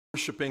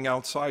worshiping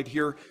outside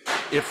here.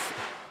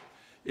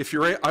 If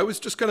you're, I was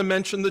just going to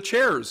mention the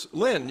chairs.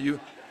 Lynn,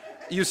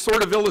 you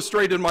sort of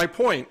illustrated my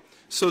point.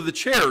 So the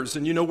chairs,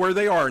 and you know where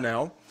they are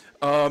now.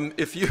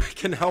 If you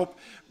can help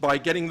by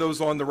getting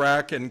those on the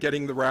rack and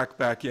getting the rack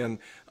back in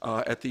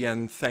at the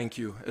end, thank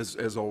you,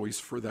 as always,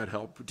 for that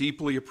help.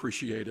 Deeply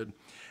appreciated.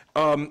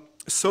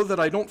 So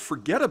that I don't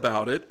forget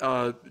about it,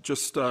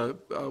 just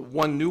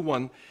one new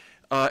one,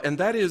 and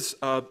that is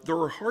there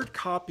are hard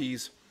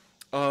copies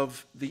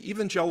of the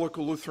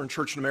Evangelical Lutheran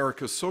Church in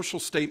America's social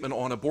statement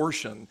on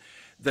abortion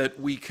that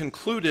we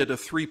concluded a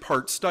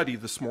three-part study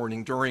this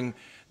morning during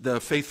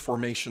the faith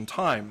formation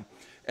time.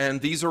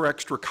 And these are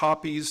extra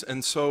copies,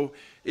 and so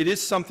it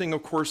is something,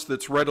 of course,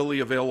 that's readily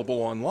available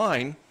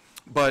online.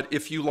 But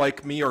if you,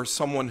 like me, are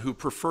someone who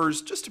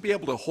prefers just to be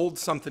able to hold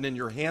something in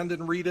your hand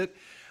and read it,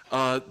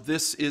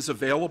 this is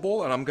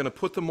available, and I'm going to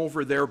put them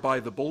over there by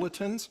the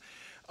bulletins.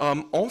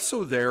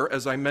 Also there,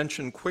 as I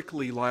mentioned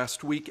quickly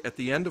last week at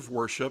the end of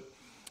worship,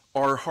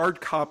 are hard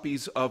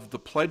copies of the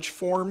pledge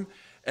form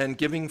and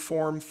giving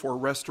form for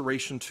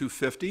Restoration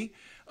 250.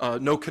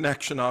 No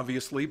connection,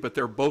 obviously, but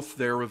they're both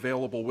there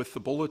available with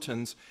the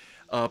bulletins.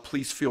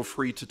 Please feel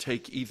free to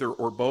take either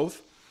or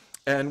both.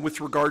 And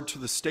with regard to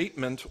the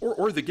statement,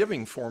 or the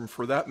giving form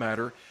for that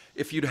matter,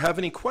 if you'd have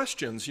any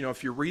questions,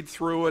 if you read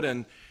through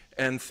it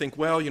and think,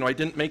 well, I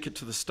didn't make it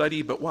to the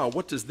study, but wow,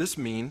 what does this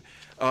mean?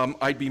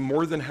 I'd be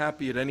more than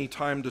happy at any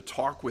time to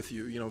talk with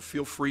you.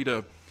 Feel free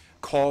to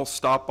call,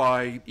 stop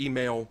by,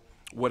 email,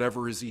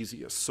 whatever is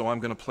easiest. So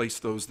I'm going to place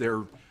those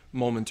there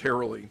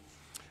momentarily.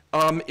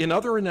 In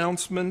other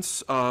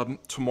announcements,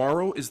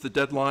 tomorrow is the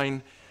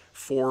deadline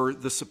for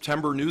the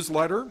September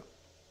newsletter.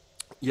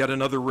 Yet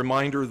another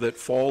reminder that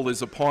fall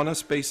is upon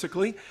us,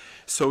 basically.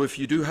 So if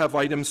you do have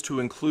items to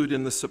include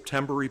in the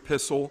September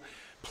epistle,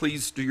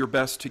 please do your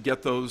best to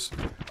get those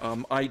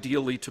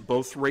ideally to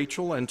both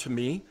Rachel and to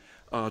me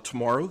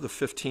tomorrow, the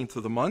 15th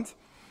of the month.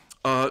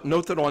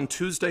 Note that on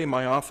Tuesday,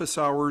 my office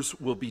hours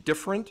will be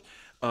different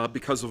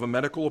because of a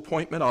medical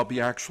appointment. I'll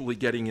be actually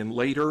getting in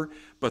later,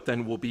 but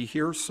then we'll be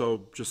here,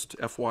 so just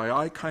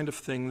FYI kind of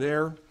thing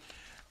there.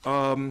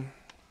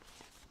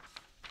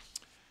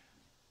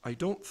 I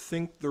don't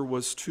think there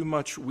was too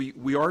much.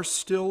 We are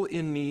still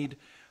in need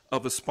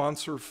of a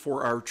sponsor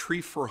for our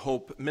Tree for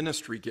Hope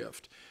ministry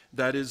gift.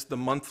 That is the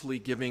monthly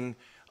giving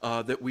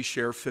that we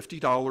share,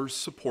 $50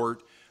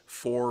 support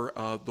for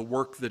the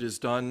work that is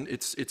done.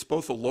 It's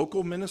both a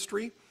local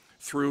ministry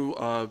through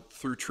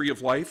Tree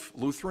of Life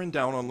Lutheran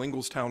down on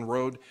Linglestown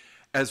Road,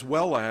 as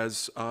well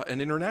as an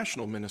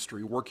international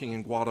ministry working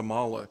in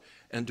Guatemala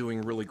and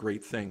doing really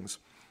great things.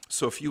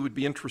 So if you would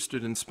be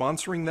interested in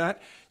sponsoring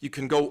that, you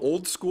can go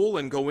old school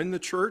and go in the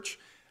church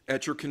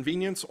at your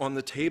convenience. On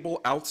the table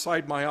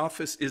outside my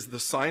office is the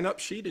sign-up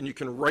sheet, and you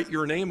can write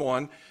your name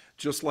on,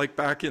 just like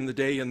back in the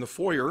day in the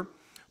foyer,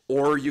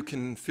 or you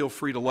can feel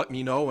free to let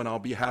me know, and I'll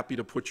be happy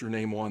to put your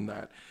name on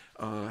that,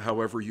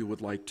 however you would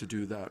like to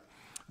do that.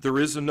 There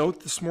is a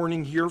note this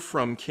morning here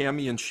from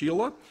Cammie and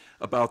Sheila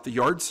about the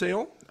yard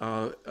sale,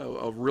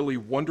 a really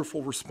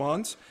wonderful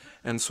response.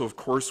 And so, of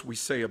course, we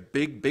say a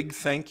big, big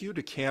thank you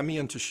to Cammie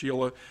and to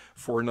Sheila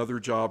for another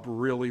job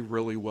really,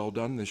 really well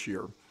done this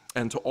year.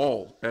 And to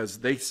all, as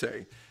they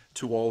say,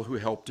 to all who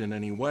helped in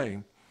any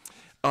way.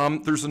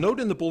 There's a note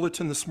in the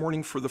bulletin this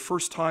morning for the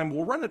first time.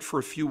 We'll run it for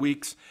a few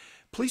weeks.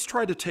 Please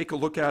try to take a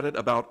look at it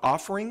about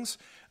offerings,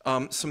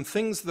 some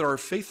things that our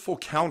faithful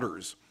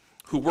counters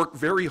who work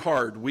very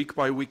hard week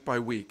by week by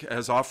week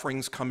as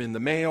offerings come in the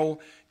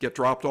mail, get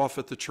dropped off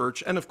at the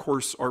church, and of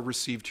course are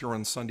received here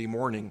on Sunday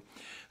morning.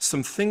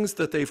 Some things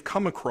that they've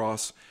come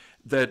across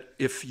that,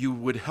 if you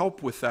would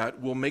help with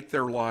that, will make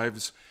their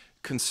lives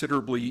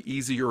considerably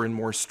easier and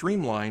more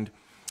streamlined.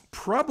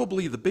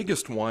 Probably the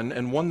biggest one,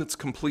 and one that's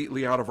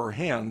completely out of our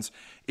hands,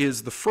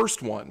 is the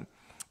first one,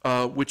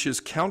 which is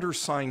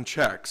countersigned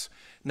checks.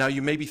 Now,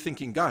 you may be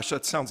thinking, gosh,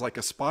 that sounds like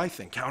a spy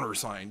thing,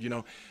 countersigned,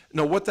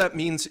 No, what that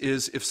means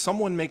is if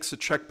someone makes a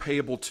check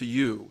payable to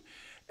you,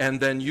 and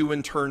then you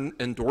in turn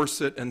endorse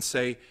it and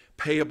say,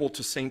 payable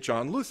to St.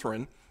 John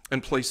Lutheran,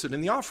 and place it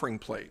in the offering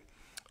plate.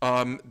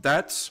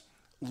 That's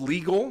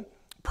legal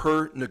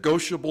per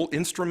negotiable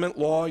instrument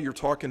law. You're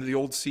talking to the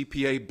old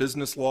CPA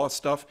business law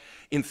stuff.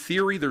 In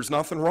theory, there's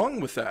nothing wrong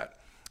with that.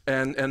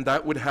 And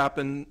that would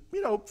happen,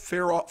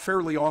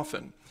 fairly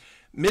often.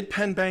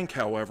 Mid-Penn Bank,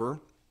 however,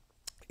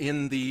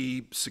 in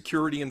the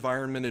security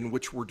environment in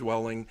which we're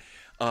dwelling,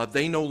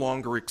 they no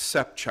longer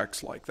accept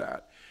checks like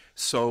that.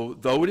 So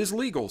though it is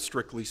legal,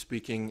 strictly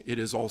speaking, it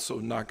is also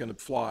not going to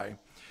fly.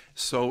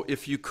 So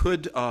if you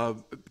could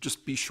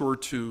just be sure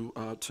to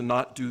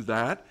not do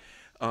that.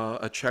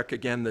 A check,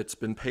 again, that's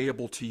been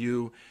payable to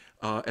you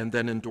and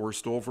then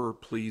endorsed over,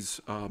 please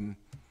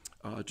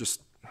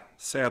just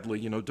sadly,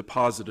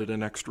 deposit it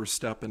an extra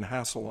step and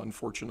hassle,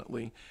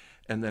 unfortunately,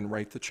 and then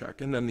write the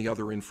check. And then the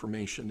other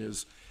information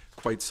is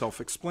quite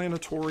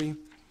self-explanatory.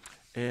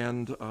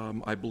 And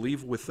I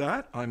believe with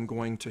that, I'm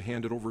going to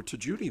hand it over to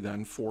Judy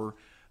then for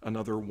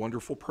another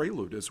wonderful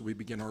prelude as we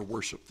begin our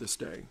worship this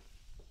day.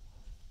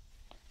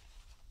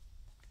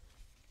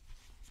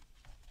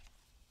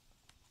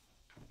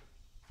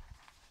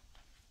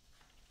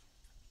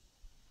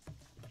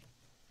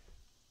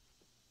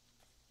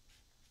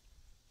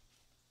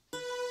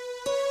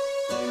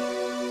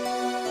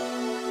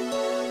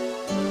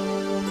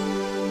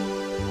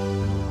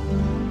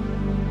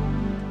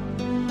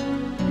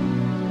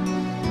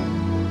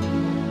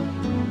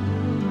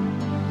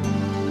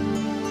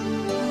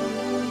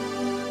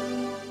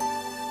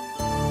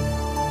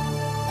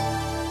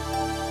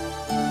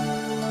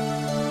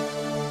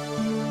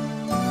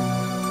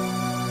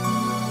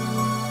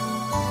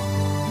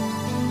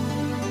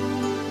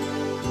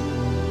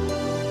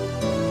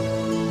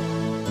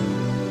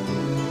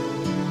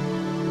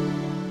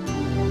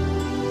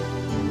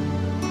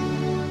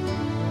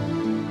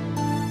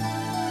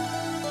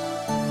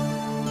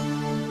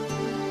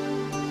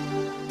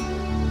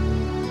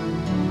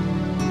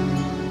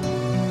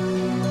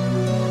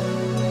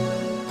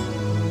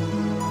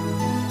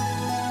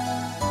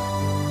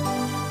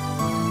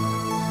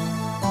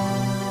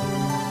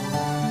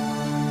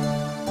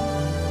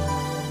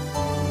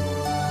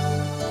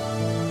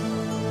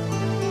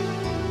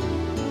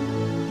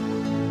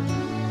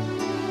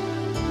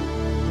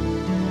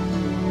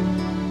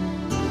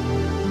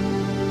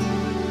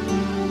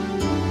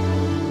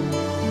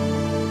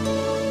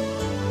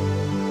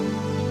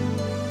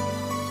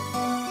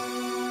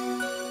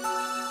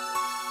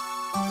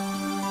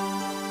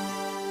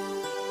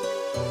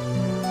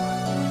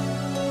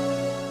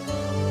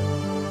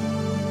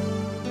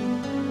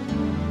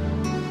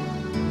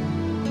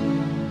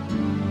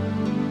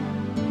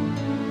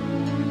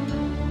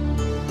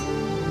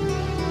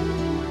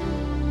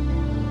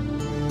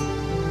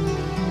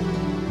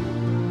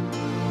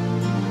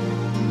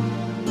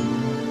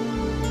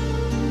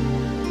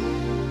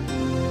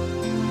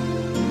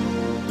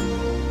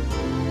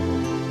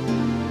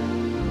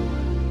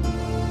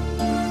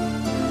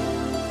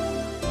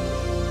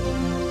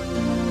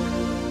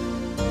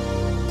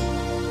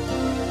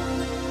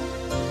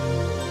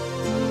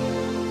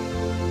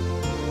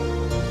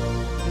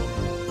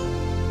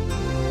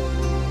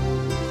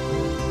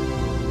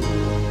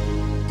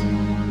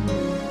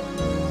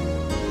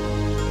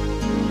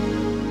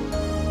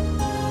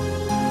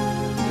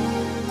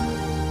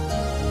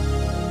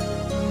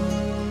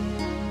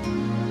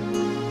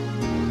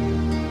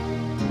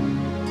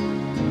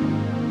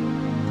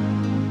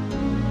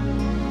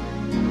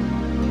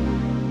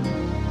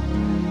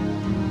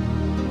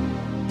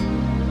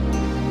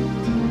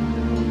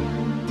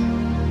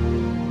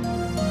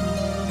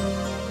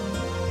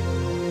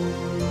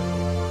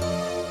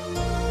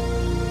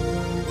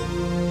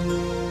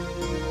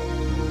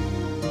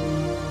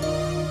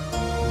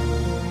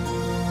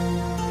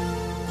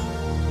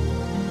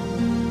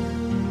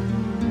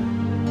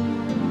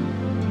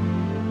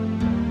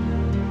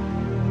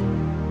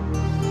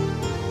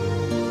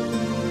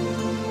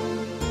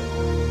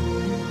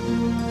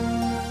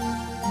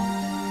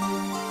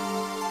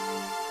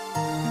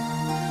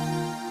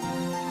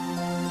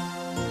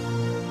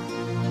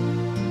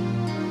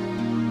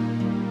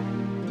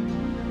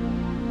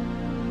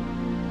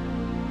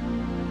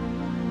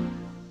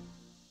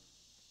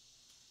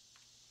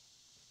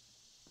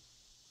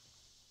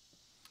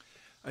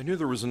 I knew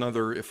there was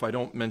another, if I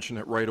don't mention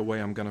it right away,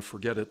 I'm going to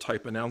forget it,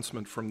 type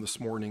announcement from this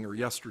morning or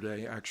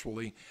yesterday,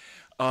 actually.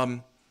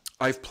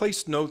 I've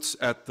placed notes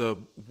at the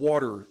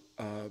water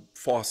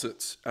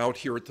faucets out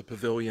here at the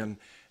pavilion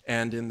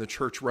and in the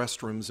church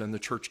restrooms and the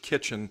church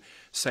kitchen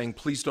saying,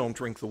 please don't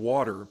drink the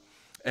water.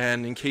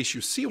 And in case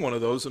you see one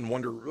of those and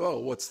wonder, oh,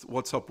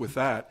 what's up with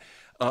that?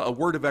 A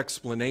word of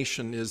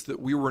explanation is that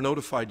we were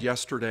notified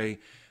yesterday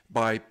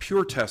by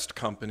Pure Test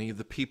Company,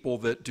 the people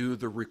that do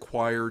the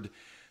required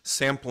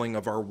sampling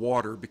of our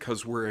water,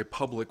 because we're a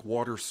public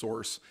water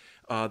source.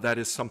 That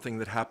is something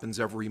that happens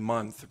every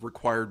month,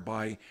 required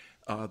by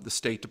the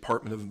State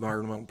Department of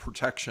Environmental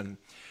Protection.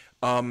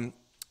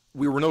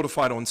 We were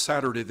notified on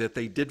Saturday that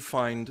they did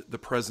find the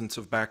presence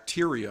of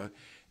bacteria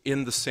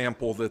in the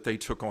sample that they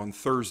took on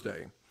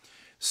Thursday.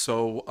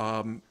 So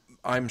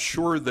I'm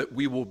sure that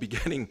we will be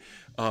getting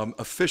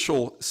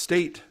official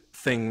state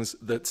things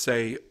that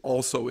say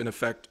also, in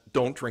effect,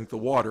 don't drink the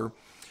water.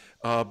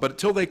 But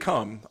until they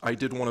come, I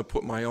did want to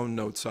put my own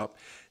notes up.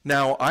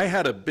 Now, I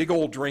had a big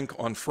old drink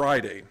on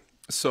Friday,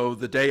 so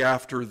the day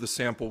after the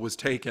sample was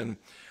taken,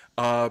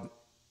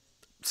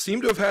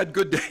 seemed to have had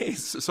good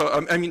days.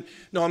 So, I mean,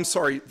 no, I'm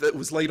sorry, that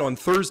was late on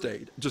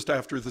Thursday, just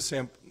after the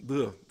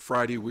sample,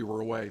 Friday we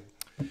were away.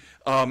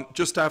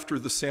 Just after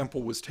the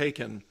sample was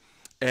taken,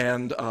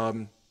 and,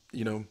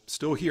 you know,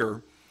 still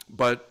here,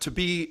 but to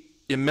be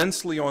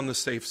immensely on the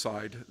safe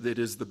side, that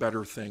is the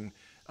better thing,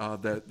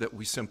 that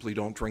we simply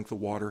don't drink the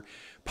water.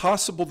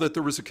 Possible that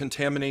there was a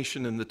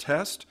contamination in the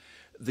test.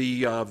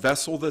 The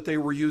vessel that they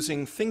were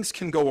using, things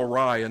can go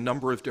awry a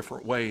number of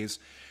different ways,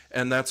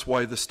 and that's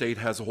why the state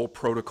has a whole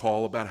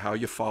protocol about how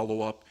you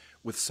follow up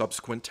with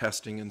subsequent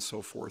testing and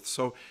so forth.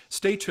 So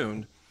stay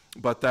tuned,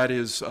 but that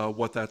is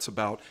what that's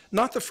about.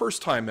 Not the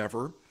first time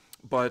ever,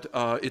 but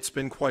it's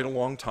been quite a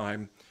long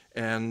time,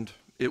 and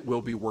it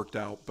will be worked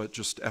out, but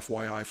just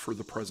FYI for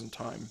the present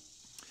time.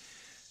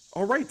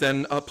 All right,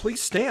 then,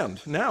 please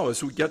stand now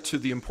as we get to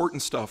the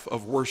important stuff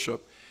of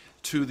worship,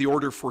 to the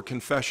order for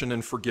confession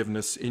and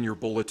forgiveness in your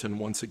bulletin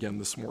once again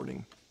this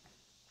morning.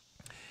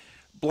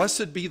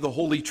 Blessed be the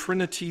Holy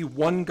Trinity,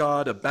 one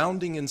God,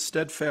 abounding in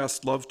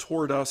steadfast love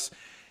toward us,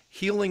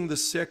 healing the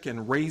sick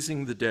and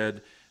raising the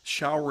dead,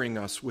 showering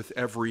us with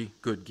every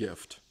good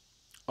gift.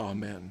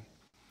 Amen.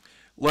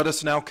 Let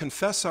us now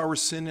confess our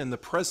sin in the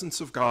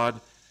presence of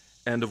God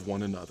and of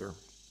one another.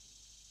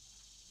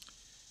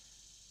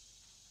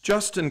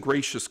 Just and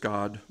gracious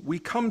God, we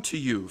come to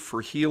you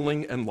for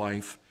healing and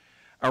life.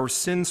 Our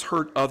sins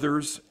hurt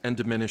others and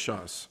diminish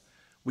us.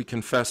 We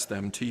confess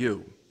them to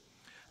you.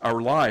 Our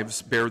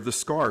lives bear the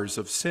scars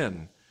of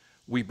sin.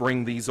 We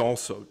bring these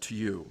also to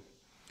you.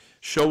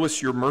 Show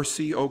us your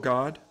mercy, O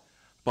God.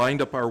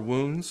 Bind up our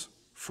wounds,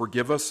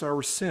 forgive us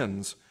our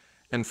sins,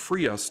 and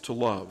free us to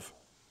love.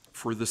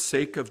 For the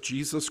sake of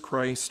Jesus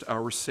Christ,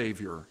 our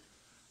Savior.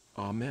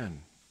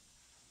 Amen.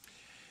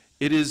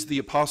 It is the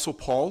Apostle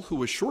Paul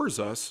who assures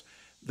us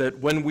that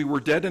when we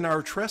were dead in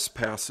our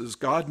trespasses,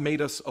 God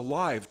made us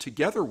alive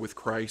together with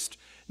Christ,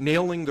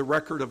 nailing the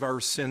record of our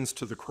sins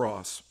to the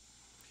cross.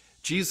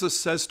 Jesus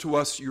says to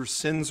us, your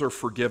sins are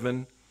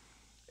forgiven,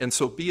 and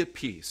so be at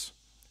peace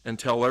and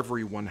tell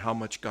everyone how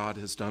much God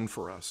has done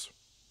for us.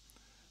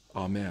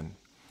 Amen.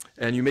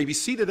 And you may be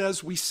seated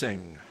as we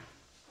sing.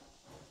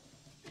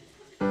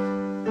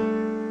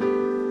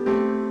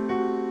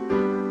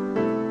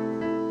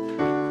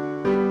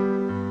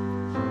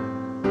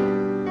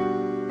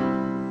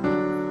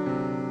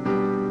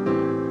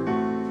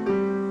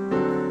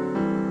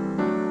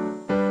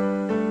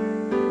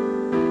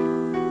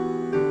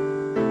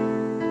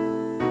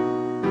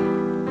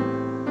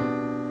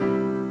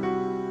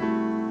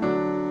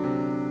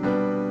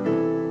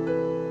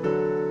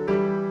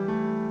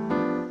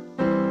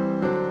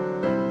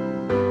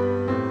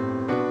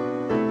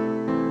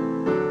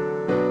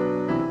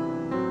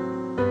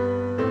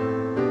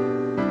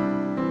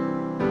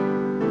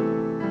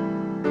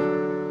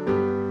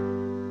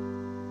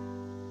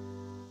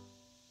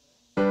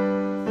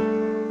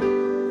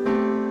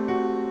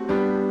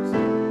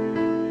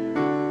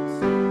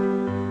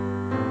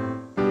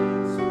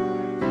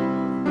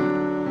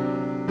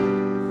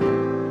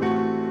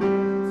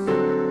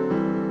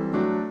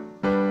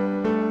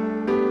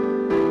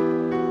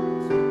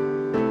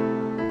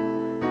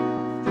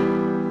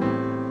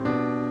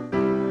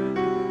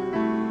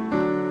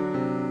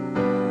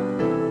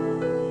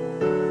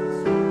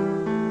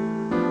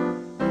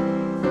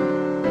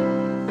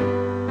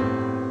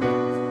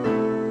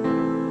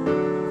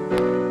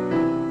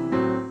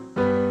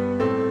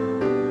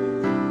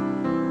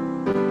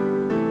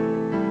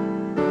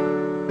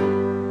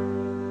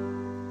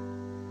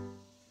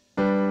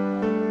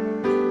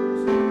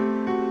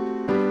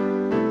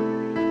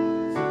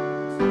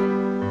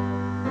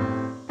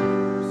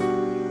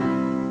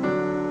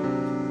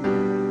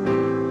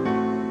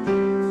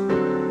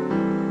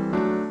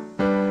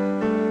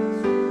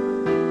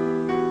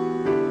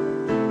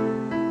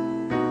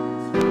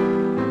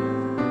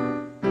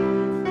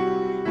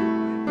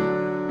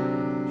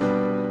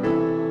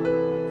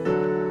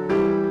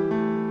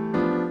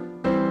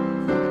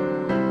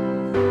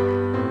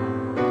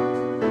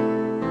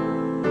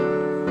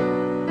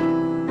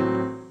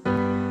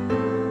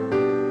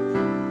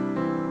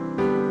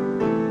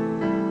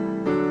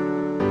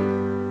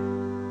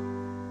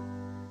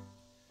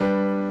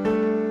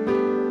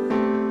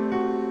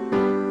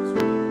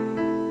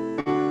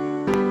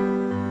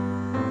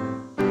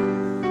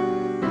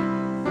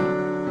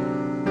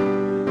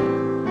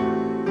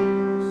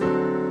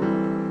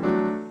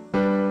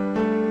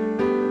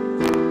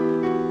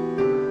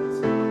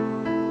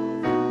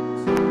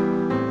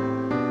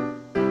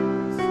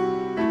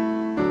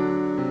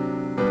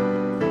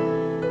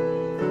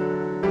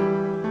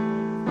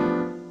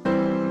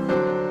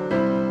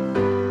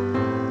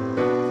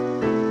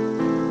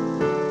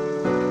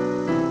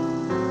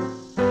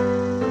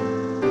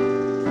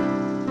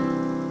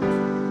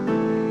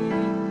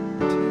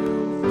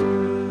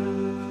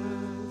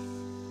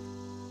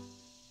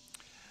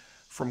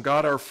 From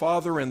God our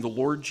Father and the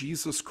Lord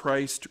Jesus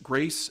Christ,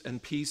 grace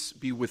and peace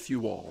be with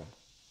you all.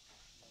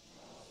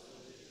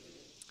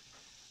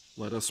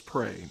 Let us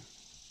pray.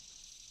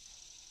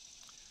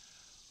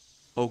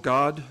 O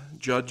God,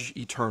 Judge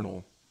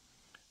eternal,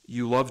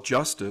 you love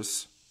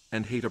justice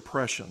and hate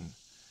oppression,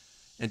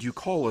 and you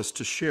call us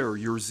to share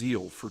your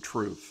zeal for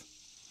truth.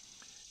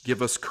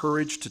 Give us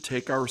courage to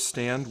take our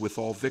stand with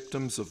all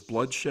victims of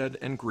bloodshed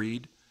and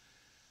greed,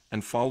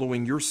 and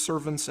following your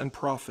servants and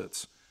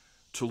prophets,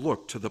 to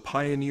look to the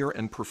pioneer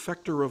and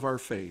perfecter of our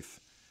faith,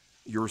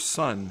 your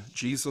Son,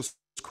 Jesus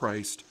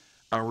Christ,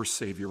 our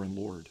Savior and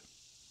Lord.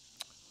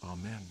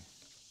 Amen.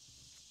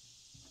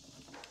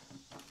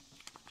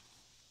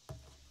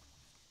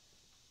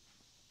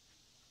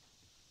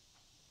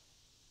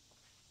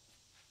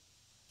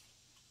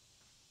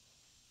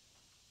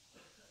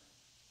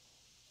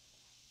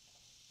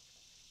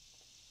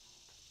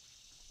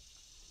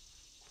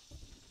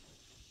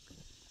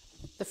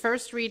 The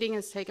first reading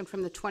is taken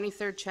from the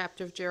 23rd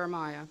chapter of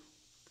Jeremiah.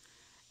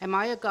 Am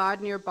I a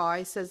God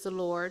nearby, says the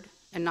Lord,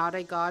 and not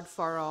a God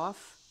far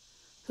off?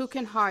 Who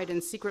can hide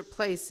in secret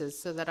places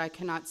so that I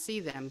cannot see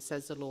them,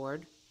 says the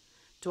Lord?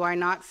 Do I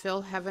not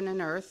fill heaven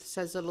and earth,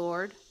 says the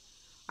Lord?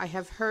 I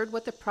have heard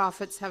what the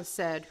prophets have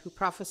said who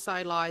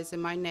prophesy lies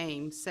in my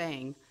name,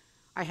 saying,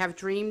 I have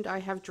dreamed, I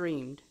have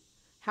dreamed.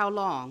 How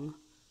long?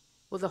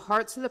 Will the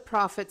hearts of the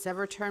prophets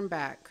ever turn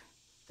back,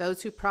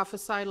 those who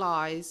prophesy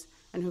lies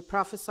and who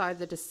prophesy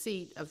the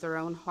deceit of their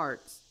own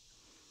hearts?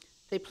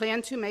 They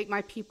plan to make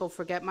my people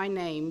forget my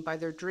name by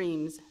their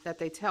dreams that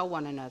they tell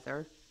one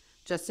another,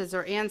 just as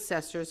their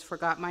ancestors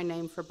forgot my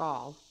name for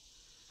Baal.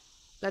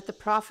 Let the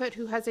prophet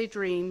who has a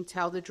dream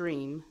tell the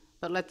dream,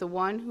 but let the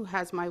one who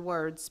has my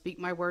word speak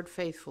my word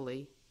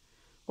faithfully.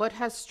 What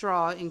has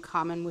straw in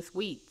common with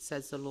wheat,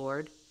 says the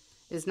Lord?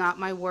 Is not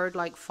my word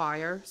like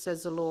fire,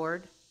 says the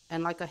Lord,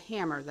 and like a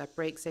hammer that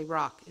breaks a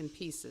rock in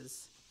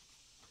pieces?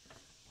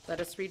 Let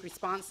us read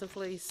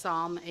responsively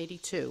Psalm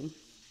 82.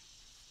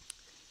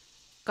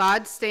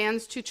 God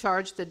stands to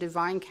charge the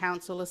divine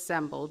council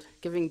assembled,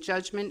 giving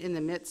judgment in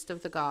the midst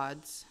of the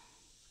gods.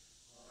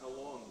 How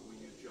long will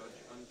you judge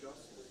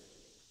unjustly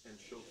and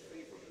show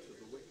favor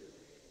to the wicked?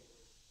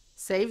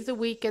 Save the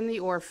weak and the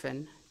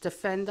orphan,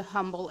 defend the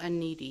humble and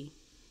needy.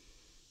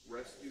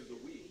 Rescue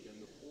the weak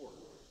and the poor,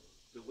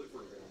 deliver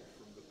them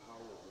from the power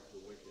of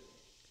the wicked.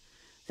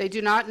 They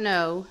do not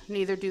know,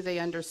 neither do they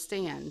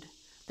understand.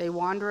 They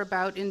wander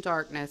about in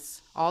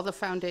darkness. All the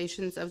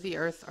foundations of the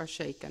earth are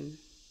shaken.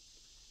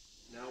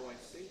 Now I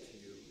say to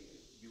you,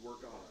 you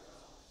are gods,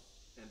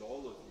 and all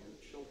of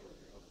you children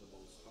of the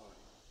Most High.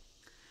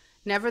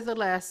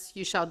 Nevertheless,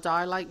 you shall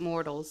die like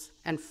mortals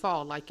and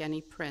fall like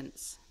any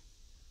prince.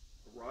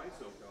 Arise,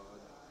 O God,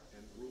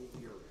 and rule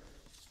the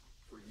earth,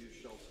 for you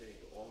shall take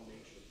all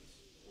nations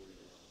for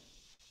you.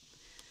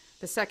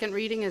 The second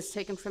reading is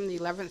taken from the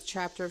 11th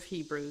chapter of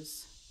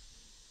Hebrews.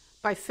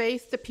 By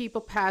faith, the people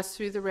passed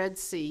through the Red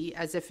Sea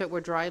as if it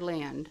were dry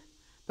land,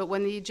 but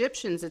when the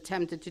Egyptians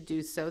attempted to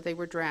do so, they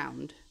were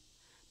drowned.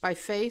 By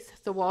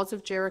faith, the walls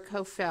of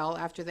Jericho fell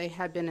after they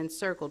had been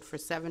encircled for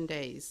 7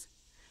 days.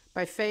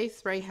 By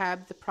faith,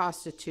 Rahab the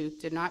prostitute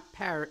did not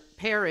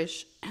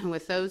perish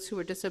with those who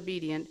were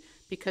disobedient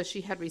because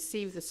she had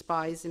received the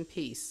spies in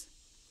peace.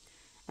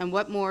 And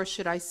what more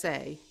should I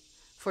say?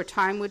 For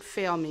time would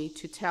fail me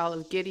to tell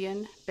of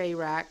Gideon,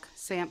 Barak,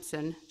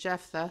 Samson,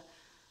 Jephthah,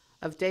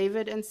 of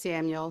David and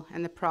Samuel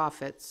and the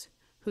prophets,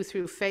 who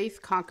through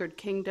faith conquered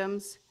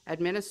kingdoms,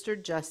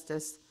 administered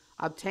justice,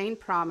 obtained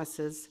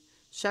promises,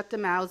 shut the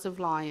mouths of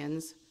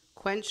lions,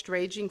 quenched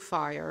raging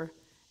fire,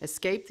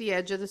 escaped the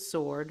edge of the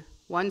sword,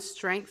 won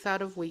strength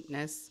out of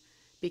weakness,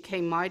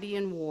 became mighty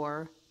in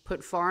war,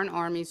 put foreign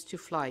armies to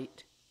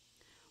flight.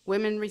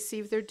 Women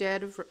received their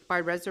dead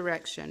by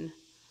resurrection.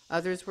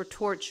 Others were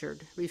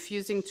tortured,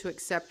 refusing to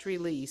accept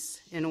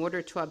release in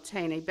order to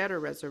obtain a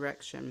better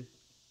resurrection.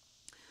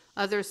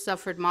 Others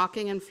suffered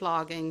mocking and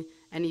flogging,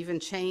 and even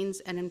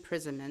chains and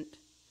imprisonment.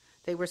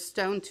 They were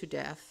stoned to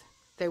death.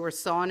 They were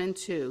sawn in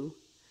two.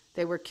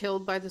 They were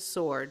killed by the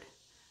sword.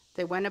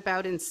 They went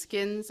about in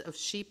skins of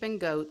sheep and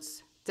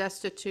goats,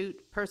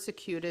 destitute,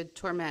 persecuted,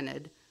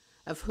 tormented,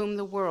 of whom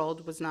the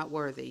world was not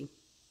worthy.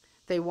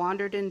 They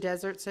wandered in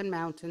deserts and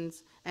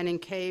mountains, and in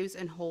caves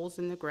and holes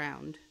in the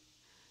ground.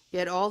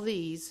 Yet all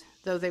these,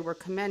 though they were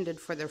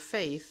commended for their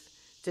faith,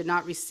 did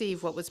not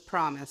receive what was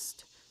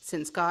promised,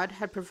 since God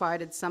had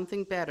provided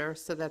something better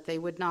so that they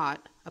would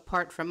not,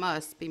 apart from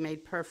us, be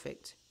made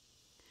perfect.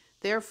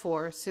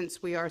 Therefore,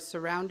 since we are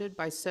surrounded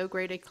by so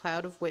great a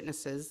cloud of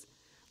witnesses,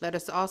 let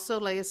us also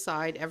lay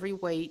aside every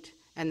weight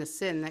and the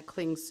sin that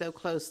clings so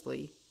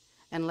closely,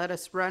 and let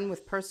us run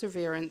with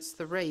perseverance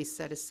the race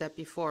that is set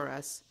before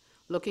us,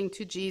 looking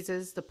to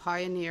Jesus, the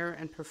pioneer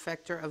and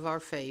perfecter of our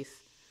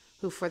faith,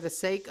 who for the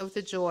sake of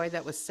the joy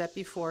that was set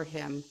before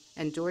him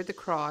endured the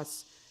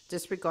cross,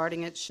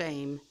 disregarding its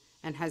shame,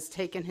 and has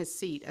taken his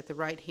seat at the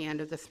right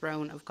hand of the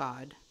throne of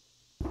God.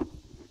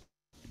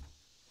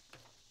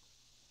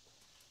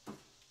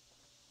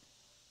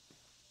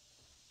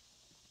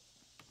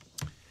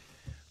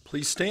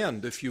 Please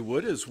stand, if you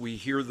would, as we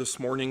hear this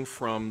morning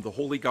from the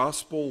Holy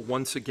Gospel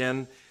once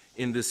again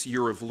in this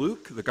year of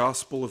Luke, the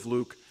Gospel of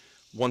Luke,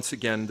 once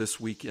again this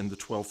week in the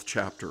 12th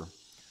chapter.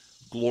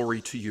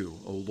 Glory to you,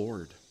 O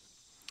Lord.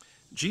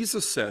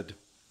 Jesus said,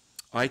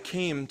 I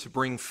came to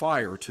bring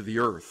fire to the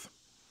earth,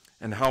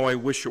 and how I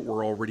wish it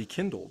were already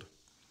kindled.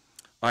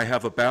 I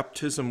have a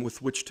baptism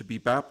with which to be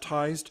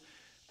baptized,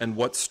 and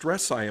what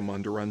stress I am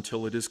under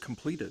until it is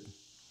completed.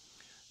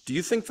 Do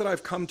you think that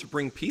I've come to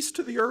bring peace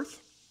to the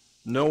earth?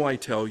 No, I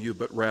tell you,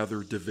 but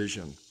rather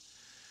division.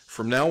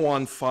 From now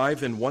on,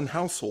 5 in one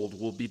household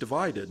will be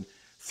divided,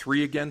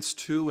 3 against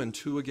 2 and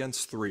 2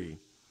 against 3.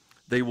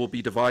 They will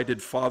be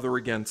divided father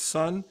against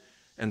son,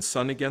 and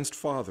son against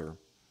father,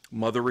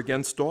 mother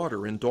against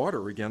daughter, and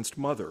daughter against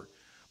mother,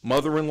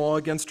 mother-in-law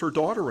against her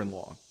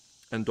daughter-in-law,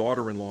 and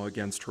daughter-in-law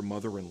against her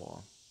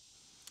mother-in-law.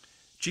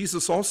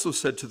 Jesus also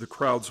said to the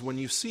crowds, when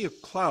you see a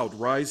cloud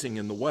rising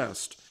in the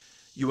west,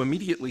 you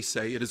immediately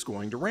say it is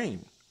going to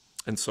rain,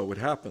 and so it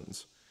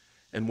happens.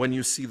 And when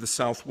you see the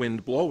south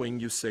wind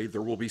blowing, you say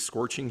there will be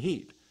scorching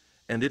heat,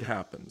 and it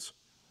happens.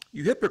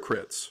 You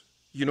hypocrites,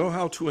 you know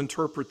how to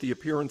interpret the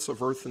appearance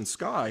of earth and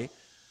sky,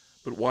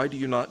 but why do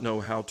you not know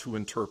how to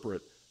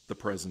interpret the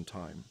present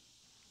time?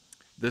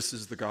 This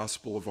is the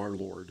gospel of our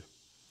Lord.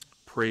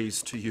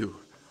 Praise to you,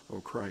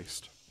 O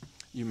Christ.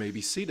 You may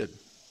be seated.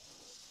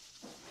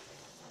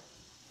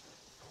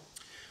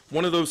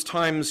 One of those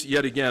times,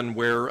 yet again,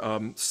 where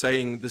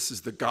saying this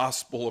is the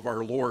gospel of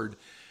our Lord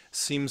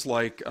seems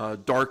like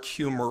dark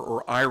humor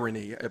or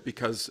irony,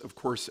 because, of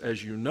course,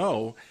 as you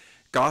know,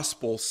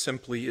 gospel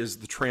simply is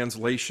the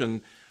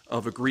translation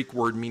of a Greek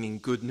word meaning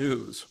good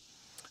news.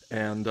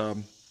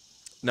 And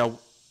now,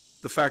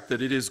 the fact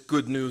that it is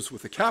good news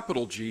with a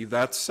capital G,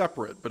 that's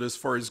separate. But as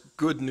far as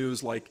good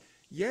news like,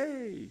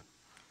 yay,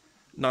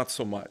 not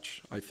so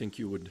much. I think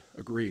you would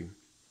agree.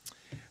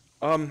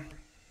 One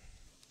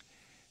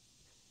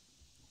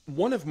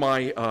of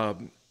my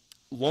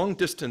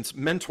long-distance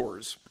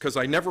mentors, because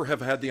I never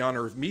have had the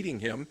honor of meeting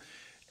him,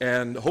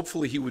 and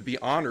hopefully he would be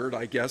honored,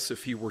 I guess,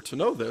 if he were to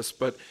know this,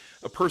 but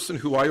a person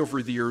who I,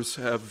 over the years,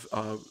 have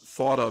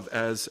thought of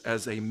as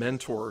a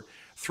mentor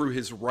through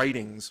his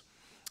writings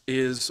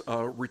is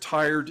a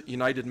retired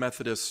United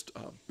Methodist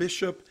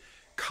bishop,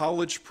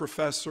 college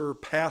professor,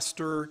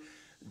 pastor,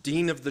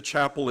 dean of the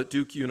chapel at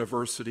Duke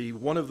University,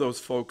 one of those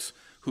folks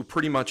who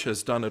pretty much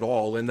has done it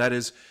all, and that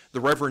is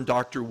the Reverend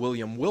Dr.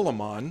 William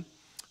Willimon,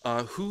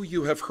 who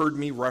you have heard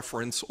me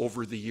reference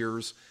over the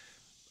years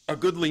a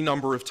goodly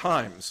number of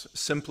times,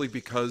 simply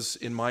because,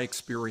 in my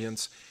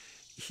experience,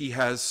 he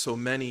has so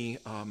many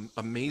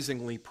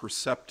amazingly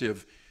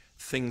perceptive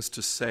things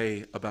to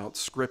say about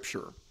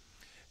Scripture.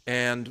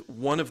 And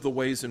one of the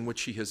ways in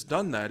which he has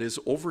done that is,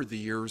 over the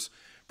years,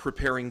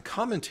 preparing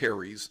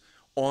commentaries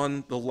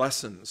on the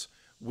lessons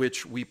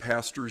which we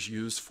pastors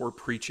use for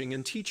preaching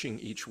and teaching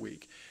each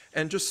week.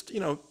 And just,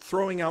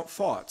 throwing out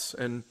thoughts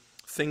and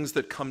things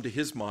that come to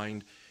his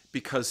mind,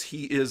 because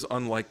he is,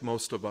 unlike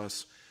most of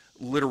us,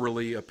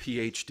 literally a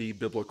PhD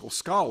biblical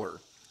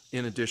scholar,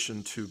 in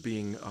addition to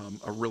being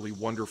a really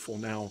wonderful,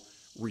 now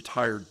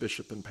retired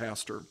bishop and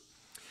pastor.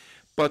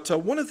 But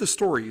one of the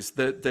stories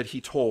that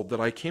he told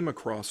that I came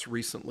across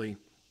recently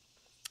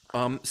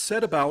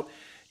said about,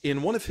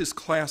 in one of his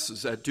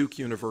classes at Duke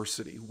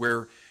University,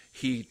 where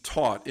he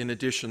taught in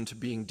addition to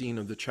being dean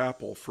of the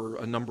chapel for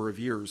a number of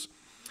years,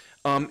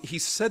 he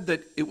said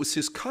that it was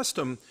his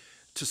custom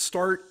to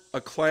start a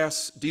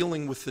class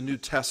dealing with the New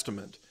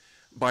Testament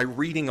by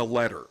reading a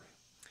letter.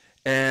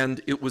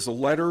 And it was a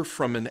letter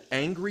from an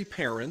angry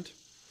parent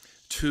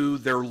to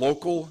their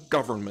local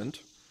government.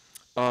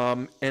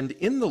 And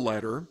in the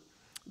letter,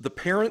 the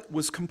parent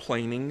was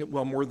complaining,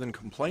 well, more than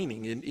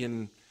complaining,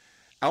 in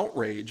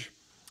outrage,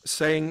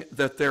 saying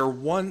that their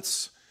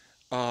once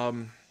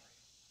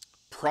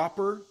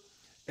proper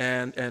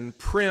and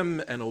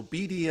prim and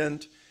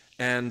obedient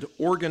and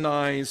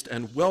organized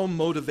and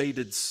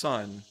well-motivated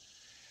son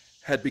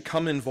had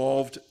become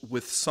involved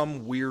with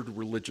some weird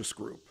religious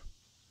group,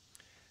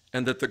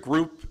 and that the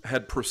group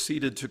had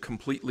proceeded to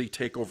completely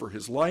take over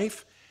his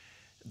life.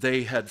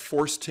 They had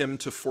forced him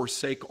to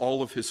forsake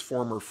all of his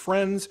former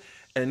friends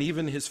and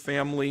even his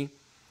family.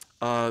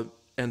 And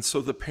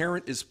so the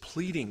parent is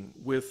pleading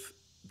with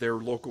their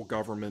local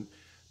government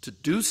to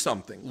do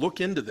something, look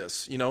into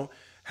this,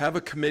 have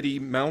a committee,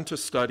 mount a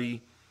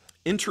study,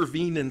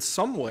 intervene in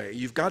some way.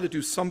 You've got to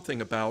do something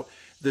about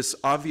this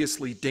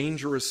obviously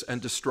dangerous and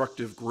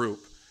destructive group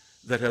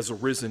that has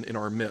arisen in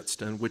our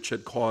midst and which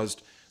had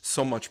caused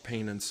so much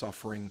pain and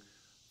suffering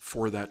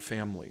for that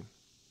family.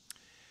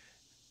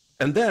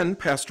 And then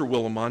Pastor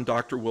Willimon,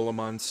 Dr.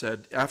 Willimon,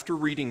 said, after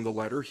reading the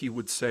letter, he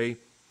would say,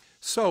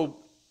 so,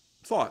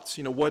 thoughts,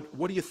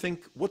 what do you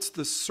think, what's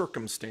the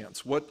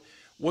circumstance?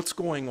 What's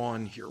going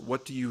on here?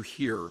 What do you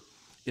hear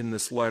in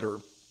this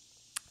letter?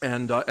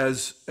 And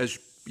as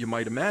you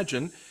might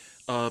imagine,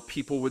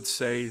 people would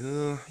say,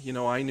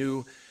 I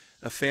knew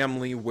a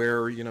family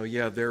where,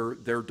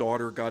 their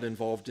daughter got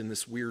involved in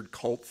this weird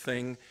cult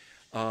thing.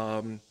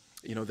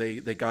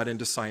 They got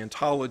into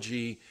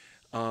Scientology.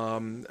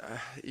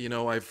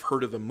 I've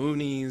heard of the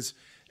Moonies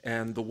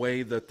and the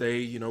way that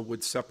they,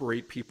 would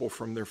separate people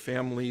from their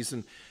families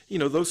and,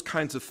 those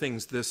kinds of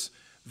things. This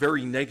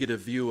very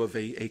negative view of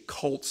a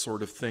cult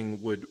sort of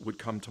thing would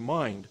come to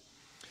mind.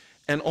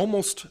 And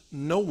almost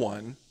no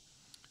one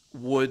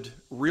would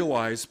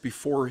realize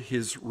before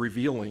his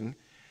revealing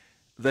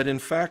that in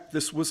fact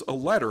this was a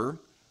letter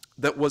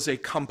that was a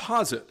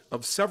composite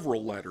of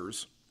several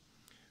letters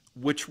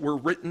which were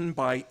written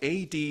by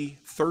AD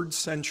 3rd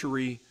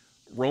century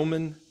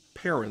Roman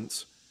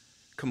parents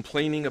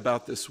complaining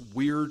about this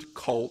weird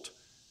cult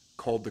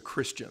called the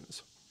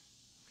Christians.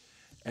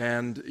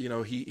 And,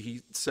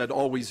 he said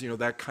always,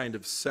 that kind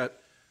of set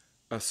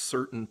a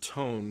certain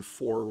tone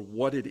for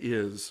what it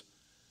is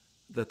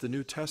that the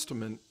New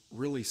Testament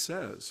really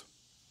says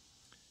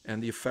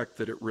and the effect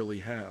that it really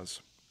has.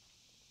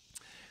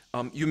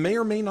 You may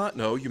or may not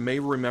know, you may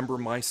remember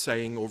my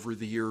saying over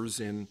the years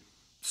in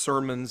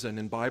sermons and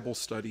in Bible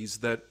studies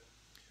that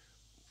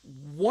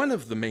one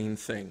of the main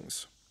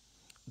things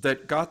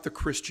that got the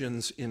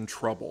Christians in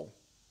trouble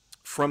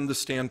from the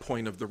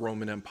standpoint of the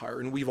Roman Empire,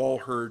 and we've all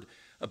heard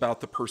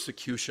about the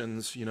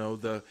persecutions,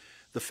 the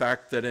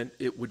fact that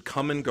it would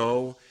come and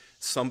go,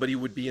 somebody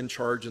would be in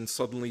charge and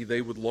suddenly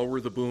they would lower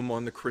the boom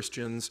on the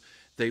Christians,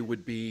 they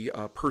would be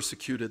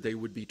persecuted, they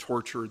would be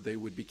tortured, they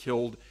would be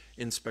killed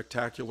in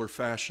spectacular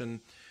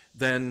fashion.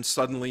 Then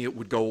suddenly it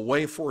would go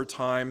away for a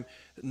time.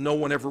 No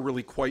one ever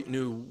really quite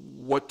knew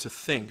what to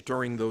think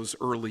during those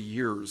early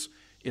years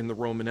in the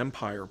Roman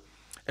Empire.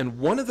 And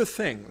one of the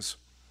things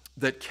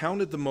that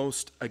counted the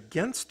most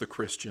against the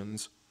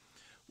Christians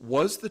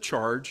was the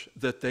charge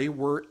that they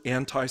were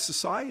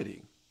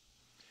anti-society,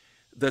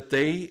 that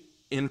they,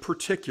 in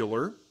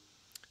particular,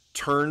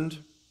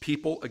 turned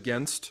people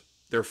against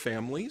their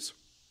families.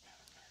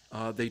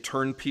 They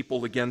turned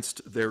people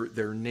against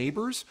their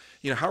neighbors.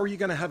 How are you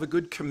going to have a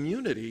good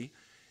community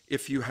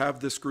if you have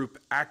this group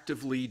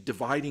actively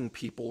dividing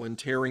people and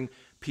tearing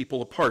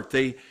people apart?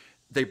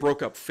 They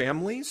broke up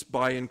families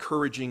by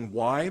encouraging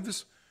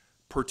wives,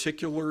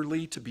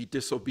 particularly, to be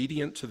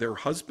disobedient to their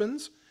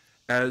husbands,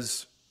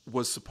 as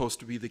was supposed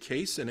to be the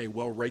case in a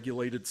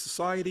well-regulated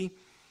society.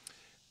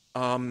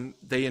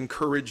 They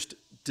encouraged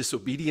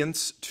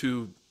disobedience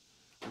to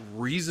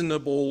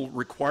reasonable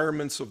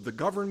requirements of the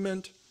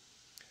government.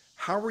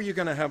 How are you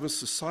going to have a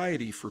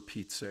society, for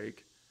Pete's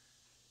sake,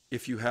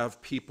 if you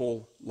have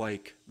people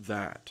like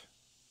that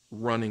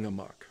running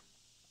amok?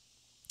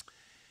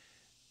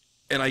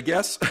 And I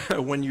guess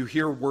when you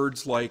hear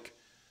words like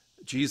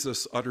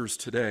Jesus utters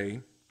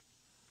today,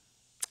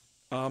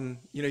 you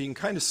can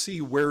kind of see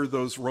where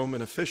those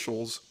Roman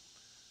officials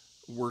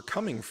were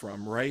coming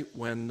from, right?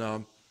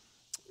 When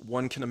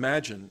one can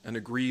imagine an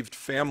aggrieved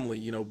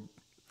family,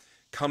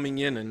 coming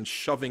in and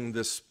shoving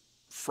this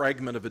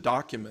fragment of a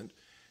document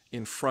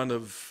in front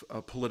of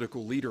a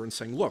political leader and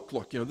saying, look,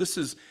 this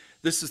is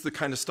the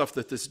kind of stuff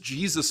that this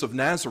Jesus of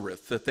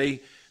Nazareth that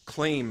they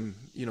claim,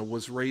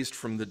 was raised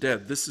from the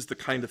dead. This is the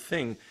kind of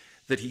thing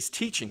that he's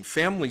teaching.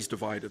 Families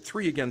divided,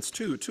 3 against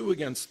 2, 2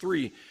 against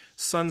 3,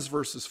 sons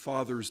versus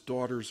fathers,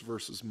 daughters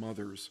versus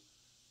mothers,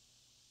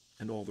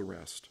 and all the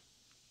rest.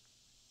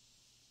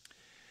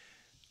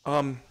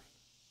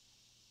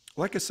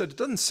 Like I said, it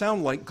doesn't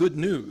sound like good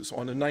news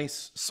on a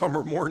nice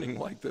summer morning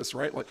like this,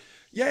 right? Like,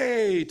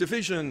 yay,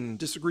 division,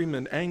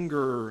 disagreement,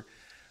 anger,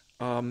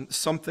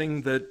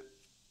 something that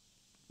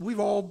we've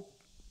all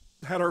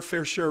had our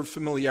fair share of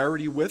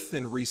familiarity with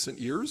in recent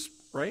years,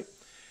 right?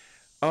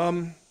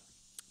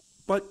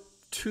 But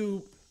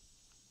to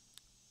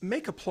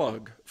make a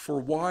plug for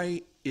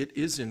why it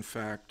is, in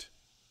fact,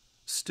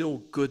 still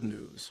good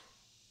news,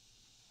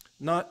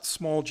 not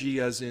small g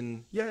as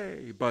in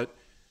yay, but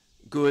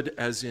good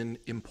as in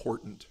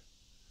important,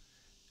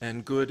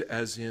 and good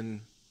as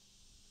in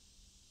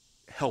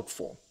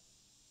helpful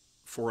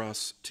for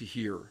us to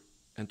hear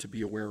and to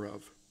be aware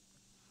of.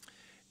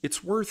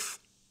 It's worth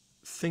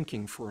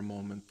thinking for a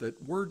moment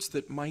that words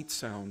that might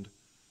sound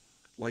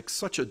like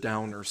such a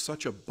downer,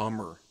 such a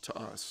bummer to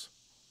us,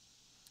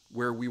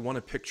 where we want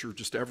to picture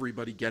just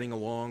everybody getting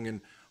along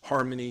in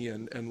harmony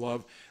and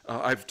love.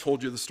 I've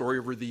told you the story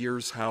over the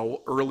years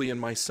how early in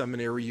my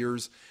seminary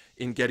years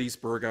in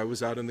Gettysburg, I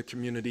was out in the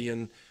community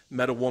and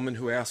met a woman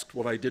who asked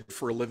what I did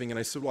for a living. And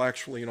I said, well,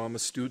 actually, I'm a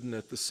student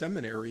at the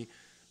seminary,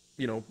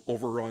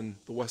 over on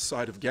the west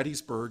side of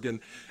Gettysburg. And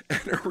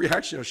her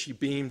reaction, she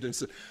beamed and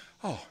said,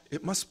 oh,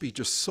 it must be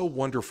just so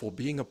wonderful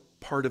being a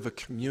part of a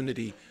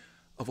community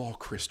of all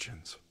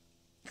Christians.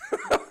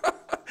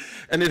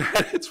 And it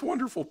had its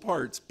wonderful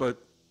parts,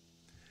 but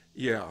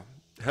yeah,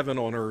 heaven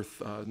on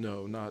earth,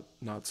 no,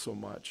 not so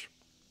much.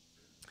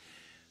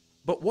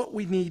 But what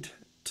we need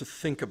to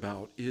think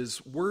about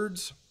is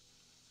words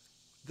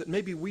that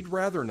maybe we'd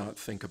rather not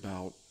think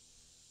about,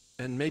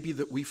 and maybe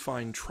that we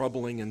find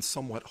troubling and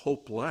somewhat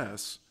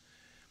hopeless,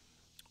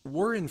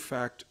 were in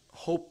fact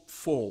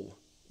hopeful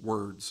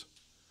words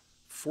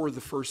for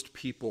the first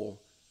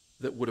people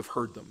that would have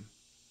heard them.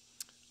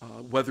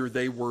 Whether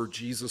they were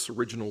Jesus'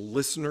 original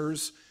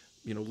listeners,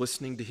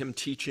 listening to him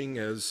teaching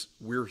as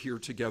we're here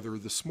together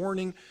this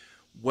morning,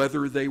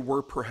 whether they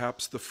were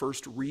perhaps the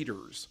first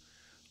readers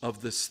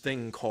of this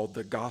thing called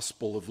the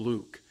Gospel of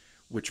Luke,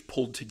 which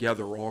pulled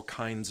together all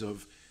kinds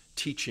of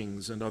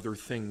teachings and other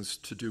things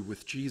to do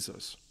with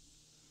Jesus.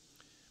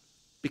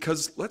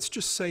 Because let's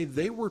just say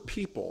they were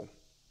people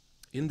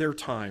in their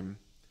time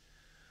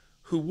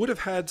who would have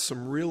had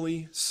some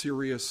really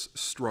serious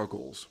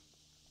struggles.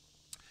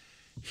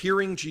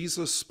 Hearing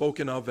Jesus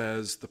spoken of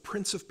as the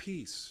Prince of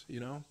Peace,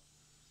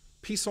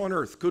 peace on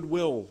earth,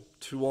 goodwill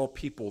to all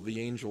people, the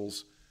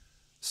angels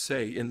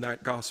say in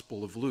that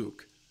Gospel of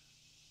Luke,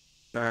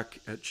 back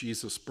at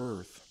Jesus'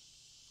 birth.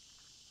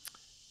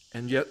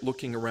 And yet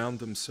looking around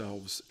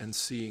themselves and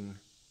seeing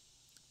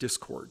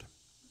discord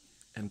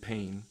and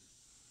pain,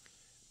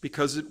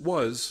 because it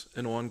was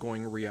an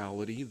ongoing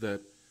reality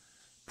that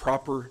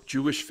proper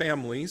Jewish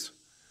families,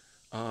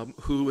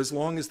 who, as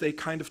long as they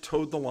kind of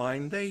towed the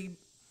line, they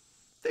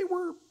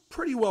were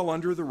pretty well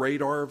under the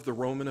radar of the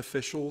Roman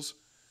officials.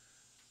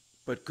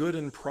 But good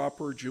and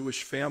proper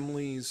Jewish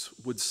families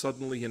would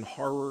suddenly, in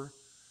horror,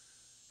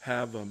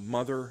 have a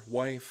mother,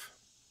 wife,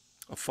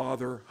 a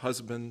father,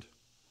 husband,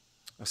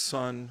 a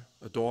son,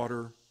 a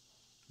daughter,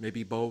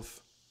 maybe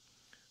both,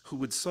 who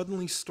would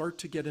suddenly start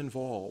to get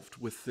involved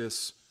with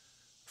this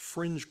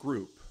fringe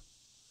group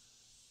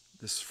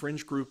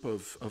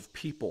of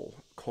people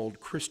called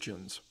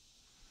Christians.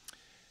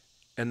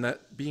 And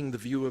that being the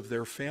view of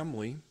their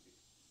family,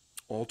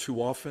 all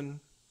too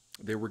often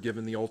they were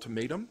given the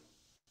ultimatum,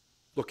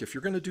 look, if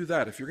you're going to do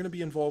that, if you're going to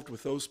be involved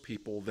with those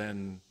people,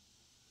 then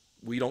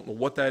we don't know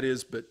what that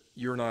is, but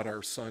you're not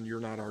our son, you're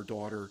not our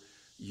daughter,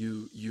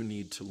 you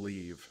need to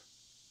leave.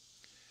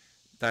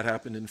 That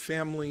happened in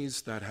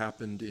families, that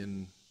happened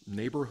in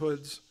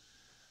neighborhoods,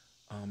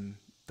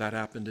 that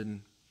happened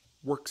in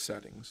work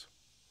settings,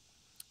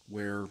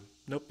 where,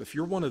 nope, if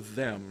you're one of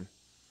them,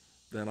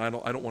 then I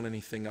don't want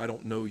anything, I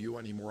don't know you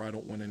anymore, I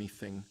don't want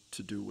anything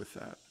to do with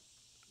that.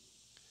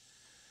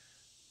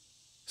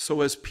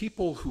 So as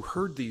people who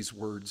heard these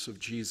words of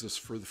Jesus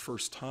for the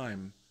first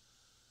time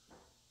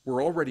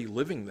were already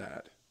living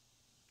that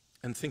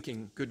and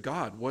thinking, good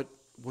God,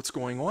 what's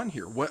going on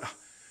here?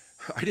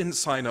 I didn't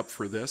sign up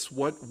for this.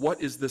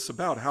 What is this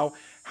about?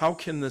 How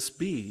can this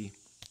be?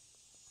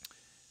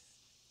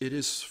 It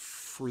is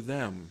for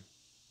them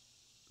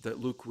that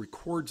Luke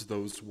records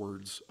those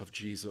words of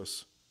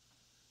Jesus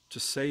to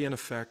say, in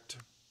effect,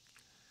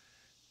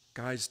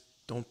 guys,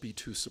 don't be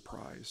too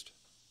surprised.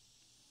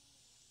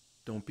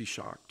 Don't be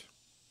shocked.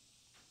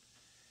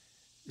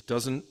 It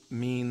doesn't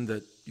mean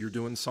that you're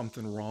doing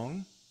something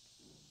wrong.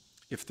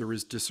 If there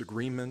is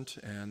disagreement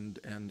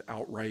and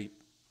outright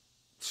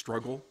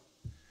struggle,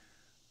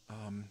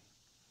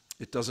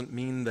 it doesn't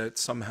mean that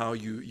somehow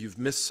you've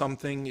missed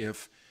something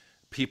if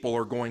people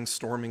are going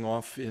storming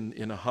off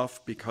in a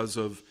huff because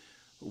of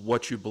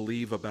what you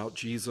believe about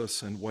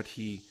Jesus and what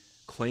he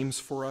claims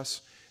for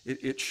us.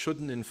 It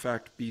shouldn't, in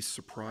fact, be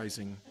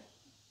surprising,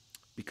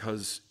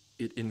 because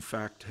it, in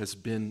fact, has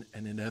been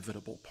an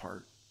inevitable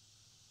part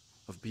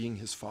of being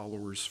his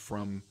followers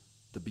from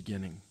the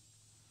beginning.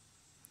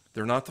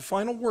 They're not the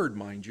final word,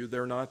 mind you.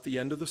 They're not the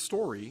end of the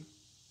story.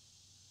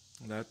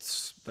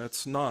 That's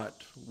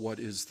not what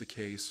is the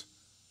case.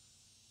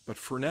 But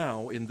for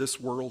now, in this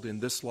world, in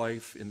this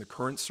life, in the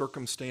current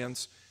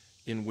circumstance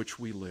in which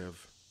we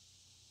live,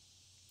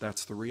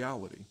 that's the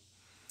reality.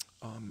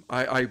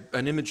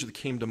 An image that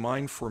came to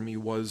mind for me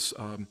was,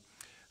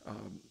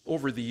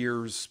 over the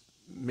years,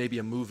 maybe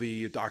a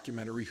movie, a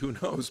documentary, who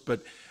knows,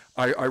 but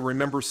I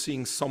remember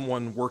seeing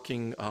someone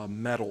working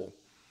metal,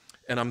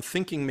 and I'm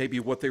thinking maybe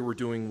what they were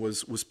doing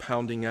was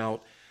pounding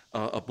out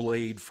a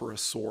blade for a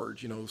sword,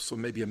 so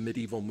maybe a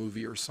medieval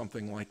movie or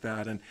something like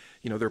that, and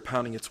they're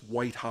pounding, it's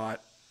white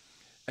hot,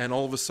 and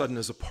all of a sudden,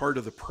 as a part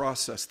of the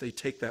process, they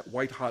take that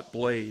white hot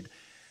blade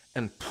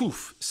and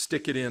poof,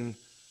 stick it in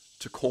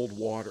to cold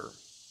water,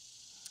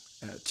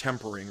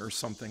 tempering or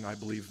something, I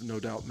believe. No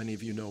doubt many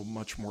of you know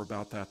much more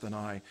about that than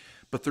I.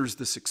 But there's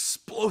this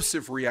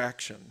explosive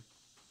reaction,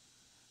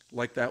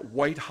 like that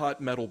white hot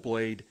metal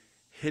blade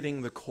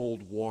hitting the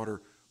cold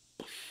water,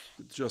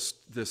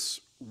 just this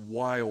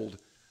wild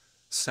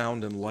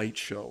sound and light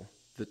show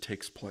that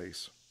takes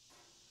place.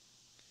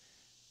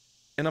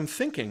 And I'm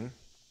thinking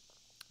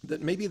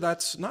that maybe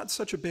that's not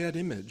such a bad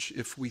image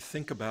if we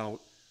think about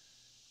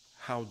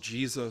how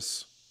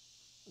Jesus'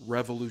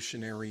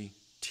 revolutionary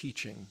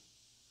teaching,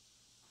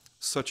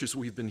 such as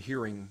we've been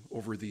hearing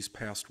over these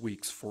past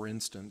weeks, for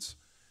instance,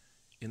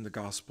 in the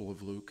Gospel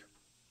of Luke,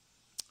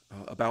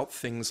 about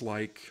things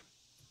like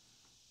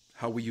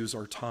how we use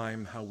our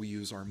time, how we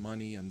use our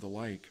money, and the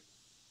like.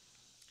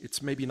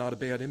 It's maybe not a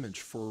bad image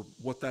for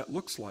what that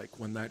looks like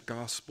when that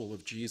gospel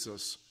of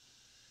Jesus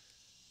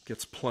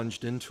gets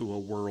plunged into a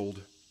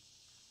world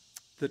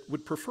that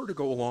would prefer to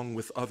go along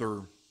with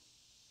other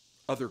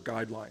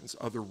guidelines,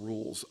 other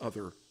rules,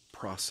 other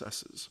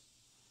processes.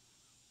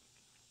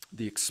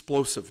 The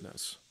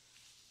explosiveness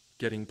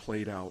getting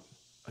played out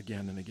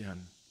again and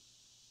again.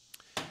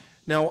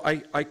 Now,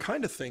 I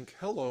kind of think,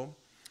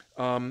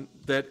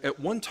 that at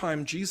one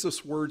time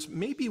Jesus' words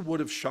maybe would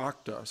have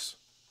shocked us,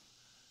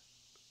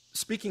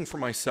 speaking for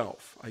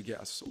myself, I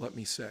guess, let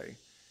me say,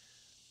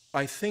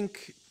 I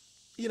think,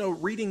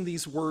 reading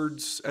these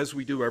words as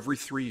we do every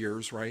 3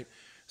 years, right?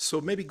 So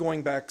maybe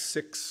going back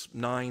 6,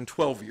 9,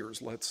 12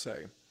 years, let's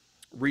say,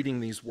 reading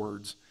these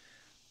words,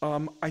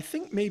 I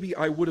think maybe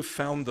I would have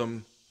found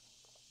them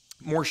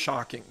more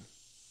shocking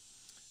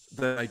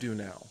than I do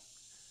now.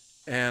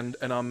 And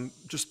I'm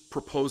just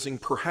proposing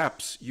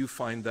perhaps you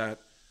find that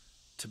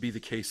to be the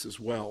case as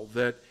well,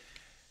 that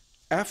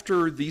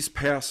after these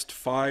past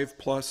 5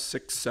 plus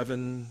 6,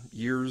 7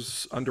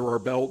 years under our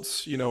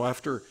belts,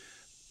 after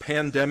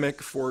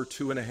pandemic for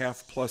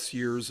 2.5 plus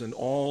years and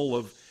all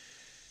of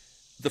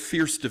the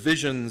fierce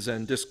divisions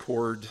and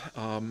discord,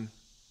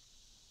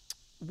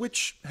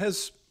 which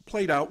has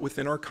played out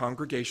within our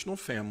congregational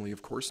family,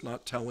 of course,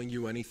 not telling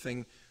you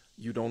anything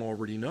you don't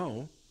already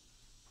know,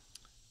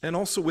 and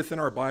also within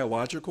our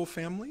biological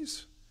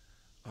families,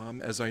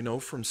 as I know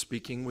from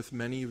speaking with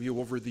many of you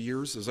over the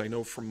years, as I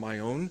know from my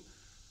own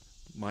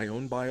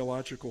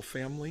biological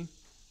family,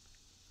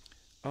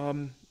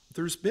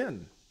 there's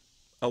been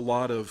a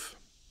lot of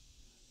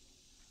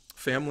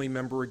family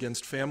member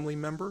against family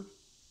member,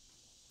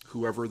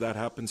 whoever that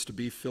happens to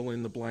be, fill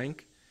in the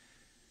blank,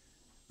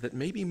 that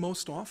maybe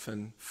most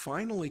often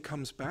finally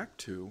comes back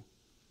to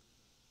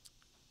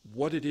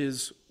what it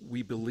is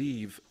we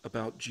believe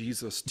about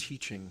Jesus'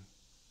 teaching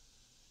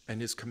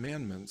and his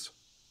commandments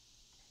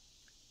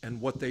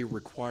and what they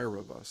require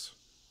of us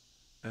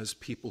as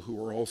people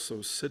who are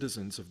also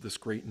citizens of this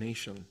great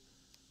nation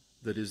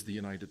that is the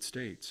United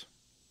States.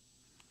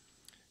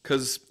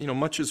 Because,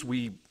 much as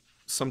we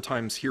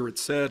sometimes hear it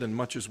said and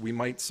much as we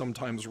might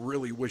sometimes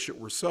really wish it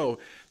were so,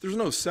 there's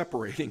no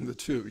separating the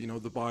two.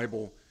 The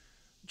Bible,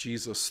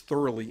 Jesus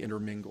thoroughly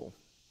intermingle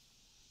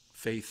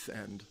faith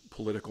and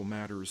political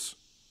matters.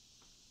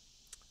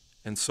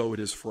 And so it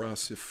is for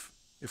us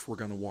if we're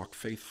going to walk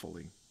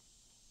faithfully.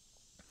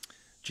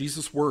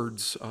 Jesus'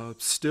 words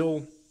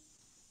still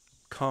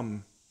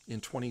come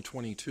in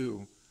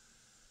 2022,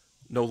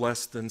 no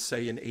less than,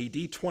 say, in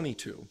AD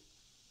 22,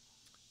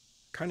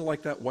 kind of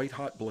like that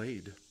white-hot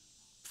blade,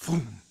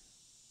 boom,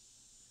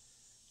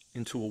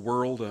 into a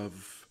world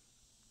of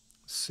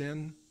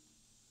sin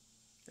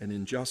and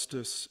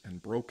injustice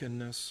and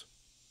brokenness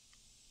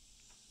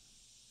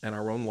and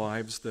our own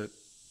lives that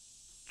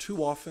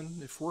too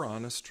often, if we're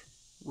honest,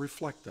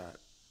 reflect that.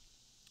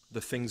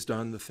 The things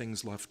done, the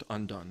things left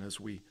undone, as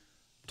we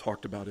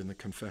talked about in the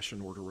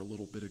confession order a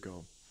little bit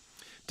ago.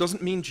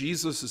 Doesn't mean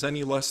Jesus is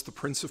any less the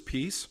Prince of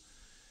Peace.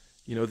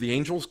 The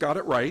angels got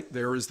it right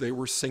there as they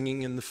were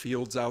singing in the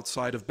fields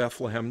outside of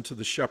Bethlehem to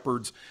the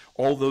shepherds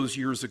all those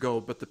years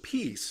ago. But the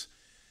peace,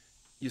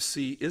 you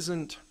see,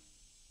 isn't,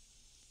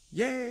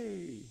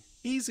 yay,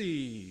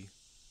 easy,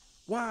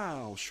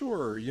 wow,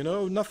 sure,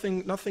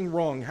 nothing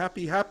wrong,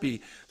 happy,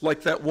 happy,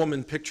 like that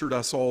woman pictured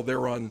us all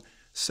there on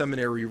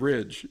Seminary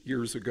Ridge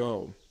years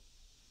ago.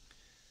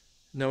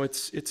 No,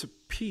 it's a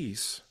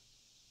peace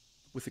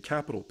with a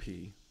capital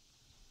P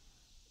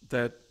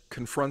that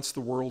confronts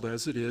the world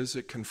as it is.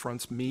 It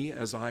confronts me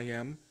as I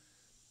am.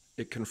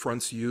 It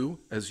confronts you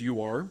as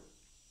you are.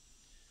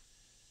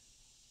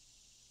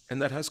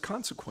 And that has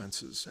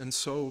consequences. And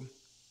so,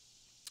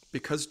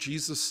 because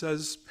Jesus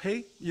says,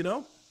 hey,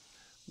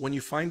 when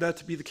you find that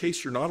to be the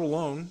case, you're not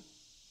alone.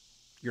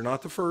 You're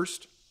not the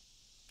first.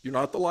 You're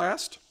not the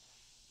last.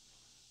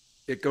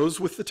 It goes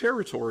with the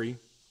territory.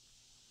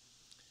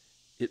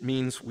 It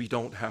means we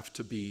don't have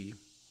to be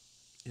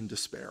in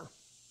despair.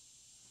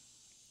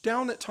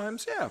 Down at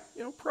times, yeah,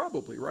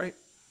 probably, right?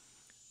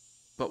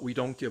 But we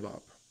don't give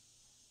up.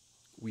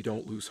 We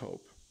don't lose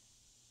hope.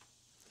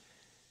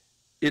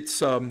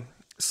 It's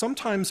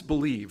sometimes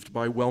believed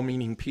by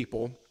well-meaning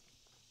people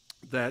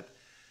that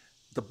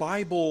the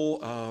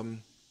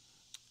Bible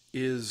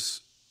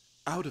is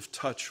out of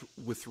touch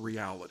with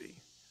reality.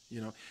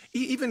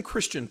 Even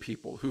Christian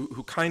people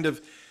who kind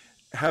of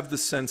have the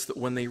sense that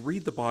when they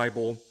read the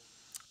Bible,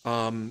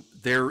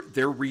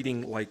 they're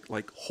reading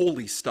like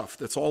holy stuff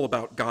that's all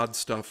about God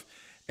stuff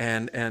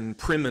and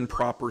prim and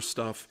proper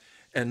stuff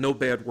and no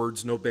bad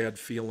words, no bad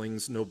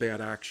feelings, no bad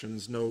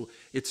actions,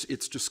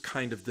 it's just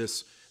kind of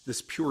this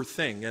pure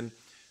thing. And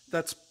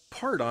that's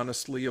part,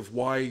 honestly, of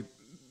why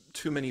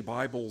too many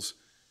Bibles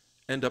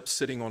end up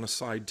sitting on a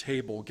side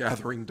table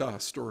gathering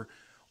dust or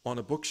on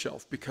a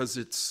bookshelf, because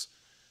it's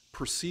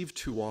perceived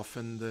too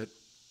often that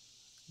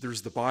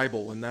there's the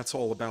Bible and that's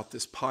all about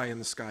this pie in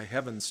the sky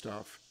heaven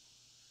stuff.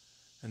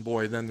 And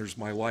boy, then there's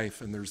my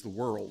life and there's the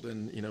world.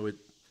 And,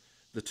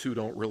 the two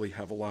don't really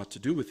have a lot to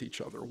do with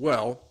each other.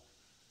 Well,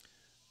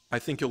 I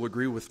think you'll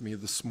agree with me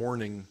this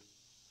morning,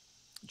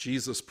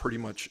 Jesus pretty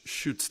much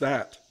shoots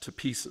that to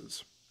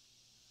pieces.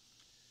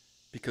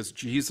 Because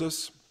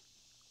Jesus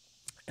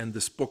and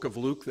this book of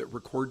Luke that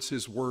records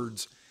his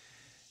words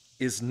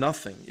is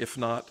nothing if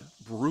not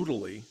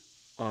brutally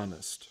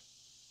honest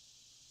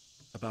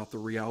about the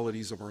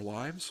realities of our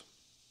lives,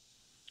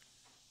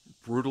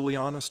 brutally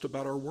honest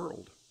about our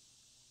world.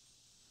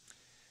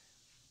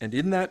 And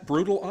in that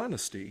brutal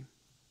honesty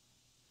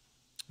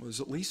was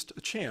at least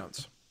a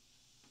chance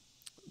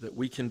that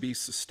we can be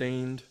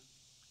sustained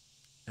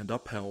and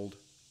upheld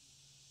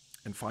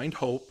and find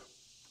hope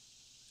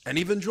and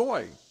even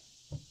joy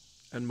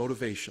and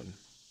motivation,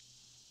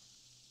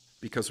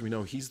 because we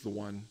know he's the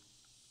one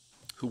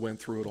who went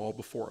through it all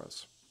before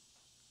us,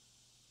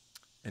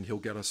 and he'll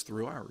get us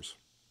through ours.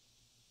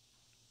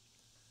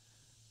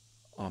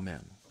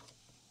 Amen.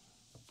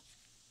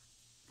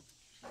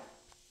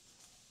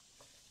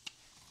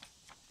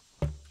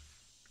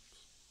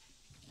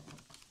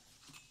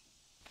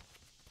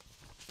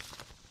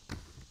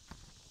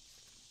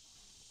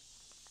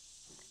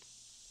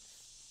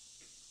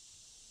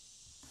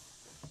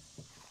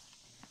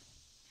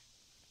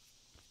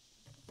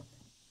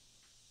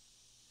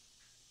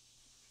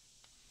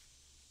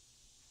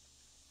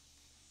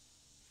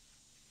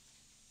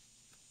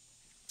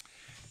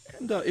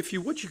 And if you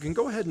would, you can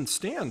go ahead and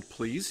stand,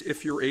 please,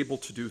 if you're able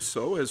to do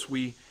so, as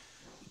we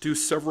do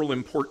several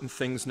important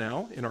things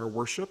now in our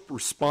worship,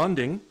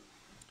 responding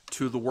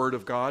to the Word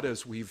of God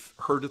as we've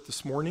heard it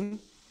this morning.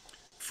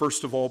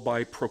 First of all,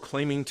 by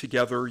proclaiming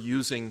together,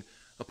 using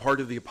a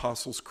part of the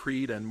Apostles'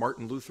 Creed and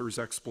Martin Luther's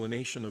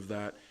explanation of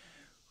that,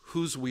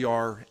 whose we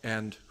are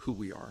and who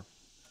we are.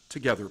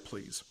 Together,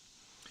 please.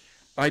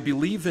 I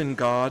believe in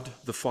God,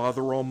 the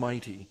Father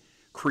Almighty,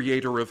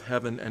 creator of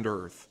heaven and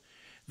earth.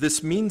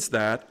 This means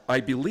that I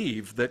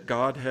believe that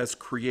God has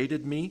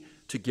created me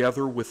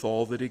together with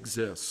all that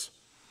exists.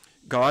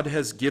 God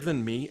has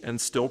given me and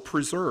still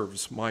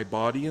preserves my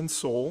body and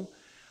soul,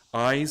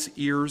 eyes,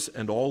 ears,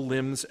 and all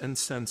limbs and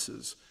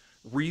senses,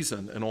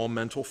 reason and all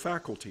mental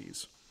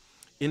faculties.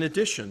 In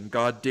addition,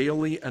 God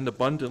daily and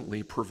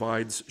abundantly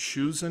provides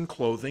shoes and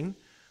clothing,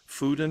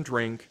 food and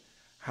drink,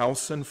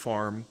 house and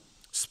farm,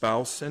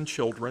 spouse and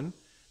children,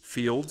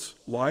 fields,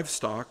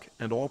 livestock,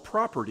 and all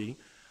property,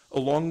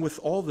 along with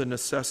all the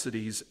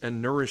necessities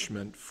and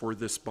nourishment for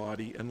this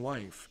body and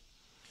life.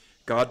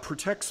 God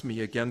protects me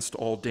against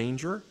all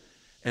danger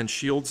and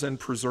shields and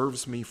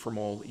preserves me from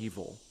all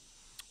evil.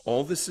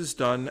 All this is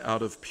done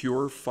out of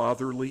pure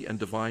fatherly and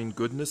divine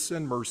goodness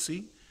and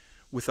mercy,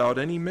 without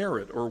any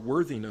merit or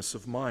worthiness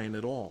of mine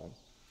at all.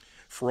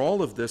 For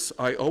all of this,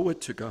 I owe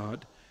it to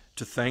God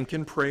to thank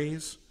and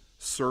praise,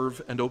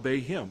 serve and obey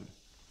him.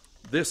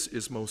 This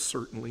is most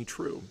certainly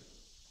true.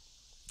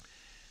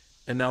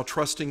 And now,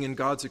 trusting in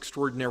God's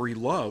extraordinary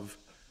love,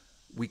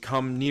 we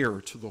come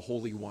near to the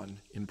Holy One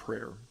in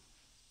prayer.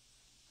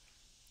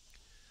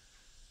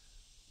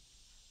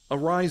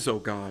 Arise, O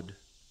God,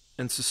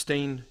 and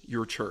sustain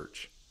your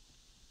church.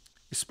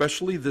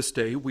 Especially this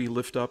day, we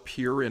lift up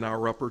here in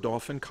our Upper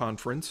Dauphin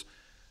Conference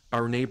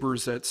our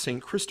neighbors at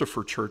St.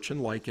 Christopher Church in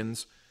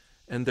Likens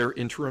and their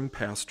interim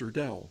pastor,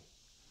 Dell.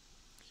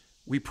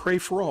 We pray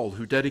for all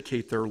who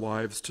dedicate their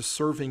lives to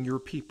serving your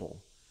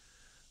people.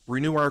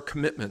 Renew our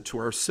commitment to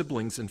our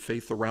siblings in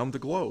faith around the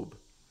globe,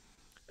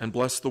 and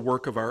bless the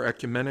work of our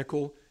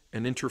ecumenical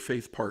and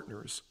interfaith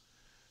partners.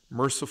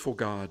 Merciful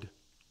God,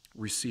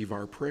 receive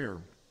our prayer.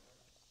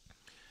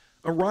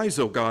 Arise,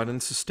 O God,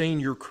 and sustain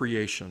your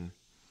creation.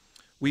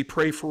 We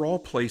pray for all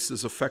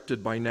places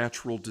affected by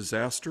natural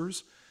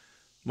disasters,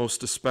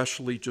 most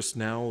especially just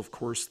now, of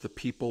course, the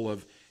people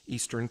of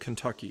eastern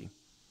Kentucky,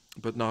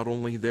 but not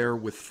only there,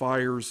 with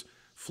fires,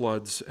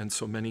 floods, and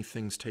so many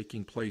things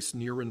taking place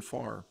near and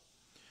far.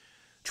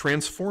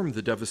 Transform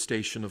the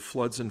devastation of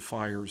floods and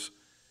fires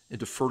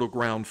into fertile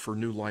ground for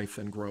new life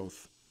and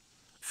growth.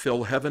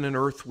 Fill heaven and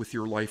earth with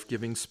your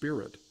life-giving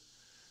Spirit.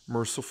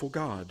 Merciful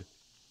God,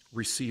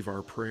 receive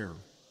our prayer.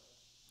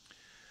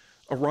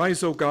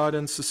 Arise, O God,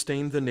 and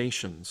sustain the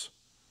nations.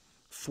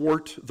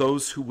 Thwart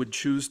those who would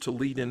choose to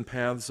lead in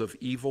paths of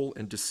evil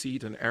and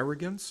deceit and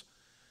arrogance.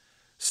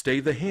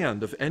 Stay the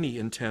hand of any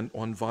intent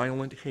on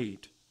violent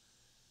hate,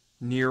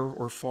 near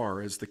or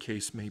far as the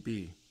case may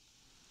be.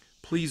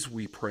 Please,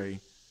 we pray,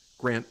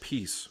 grant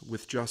peace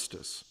with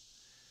justice.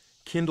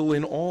 Kindle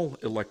in all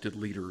elected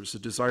leaders a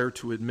desire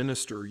to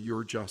administer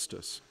your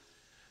justice.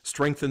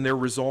 Strengthen their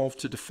resolve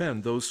to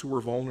defend those who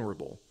are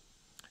vulnerable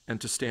and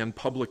to stand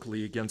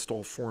publicly against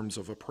all forms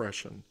of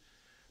oppression.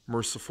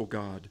 Merciful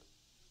God,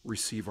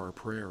 receive our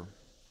prayer.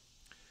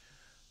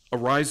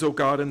 Arise, O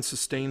God, and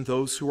sustain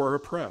those who are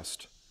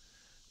oppressed.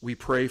 We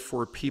pray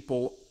for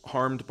people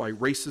harmed by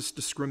racist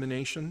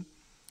discrimination,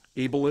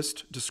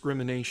 ableist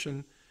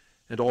discrimination,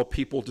 and all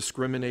people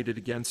discriminated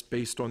against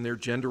based on their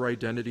gender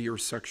identity or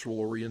sexual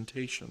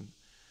orientation.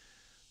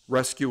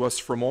 Rescue us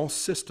from all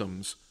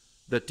systems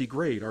that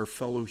degrade our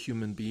fellow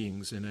human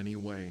beings in any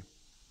way.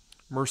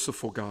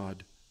 Merciful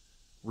God,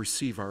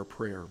 receive our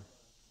prayer.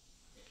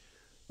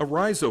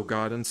 Arise, O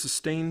God, and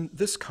sustain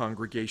this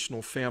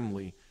congregational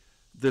family,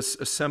 this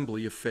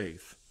assembly of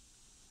faith.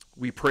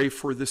 We pray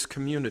for this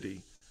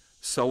community,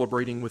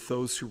 celebrating with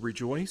those who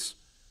rejoice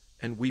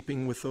and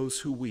weeping with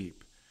those who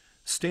weep,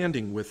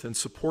 standing with and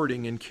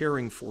supporting and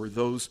caring for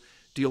those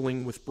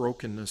dealing with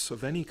brokenness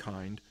of any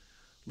kind,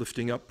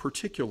 lifting up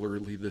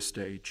particularly this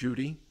day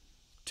Judy,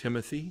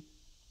 Timothy,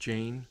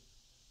 Jane,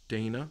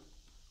 Dana,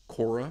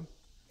 Cora,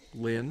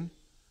 Lynn,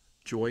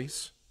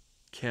 Joyce,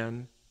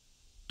 Ken,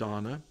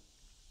 Donna,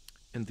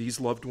 and these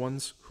loved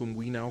ones whom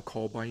we now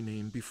call by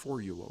name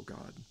before you, O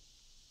God.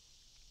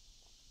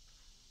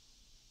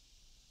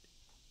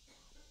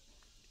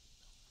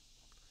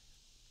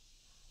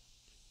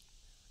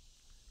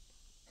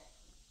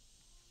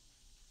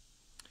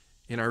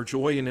 In our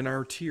joy and in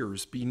our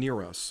tears, be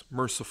near us,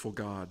 merciful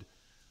God.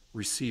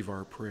 Receive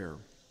our prayer.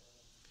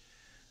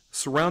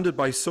 Surrounded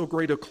by so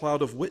great a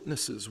cloud of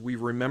witnesses, we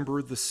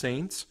remember the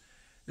saints,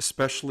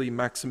 especially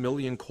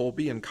Maximilian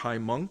Kolbe and Kai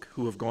Munk,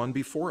 who have gone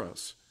before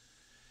us.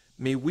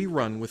 May we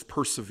run with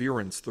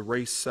perseverance the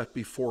race set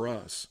before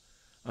us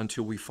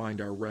until we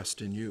find our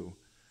rest in you.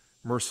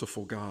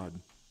 Merciful God,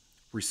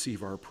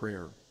 receive our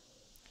prayer.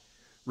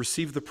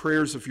 Receive the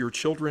prayers of your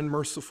children,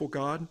 merciful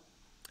God,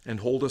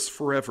 and hold us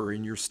forever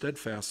in your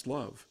steadfast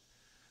love.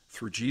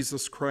 Through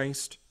Jesus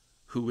Christ,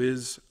 who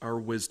is our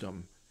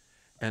wisdom,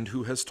 and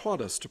who has taught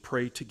us to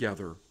pray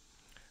together.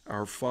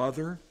 Our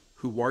Father,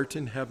 who art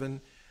in heaven,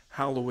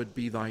 hallowed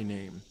be thy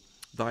name.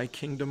 Thy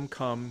kingdom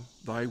come,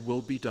 thy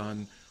will be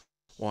done,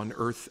 on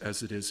earth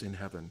as it is in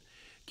heaven.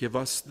 Give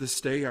us this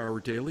day our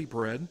daily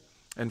bread,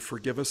 and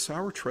forgive us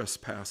our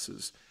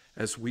trespasses,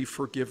 as we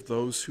forgive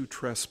those who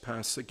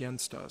trespass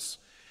against us.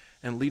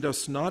 And lead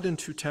us not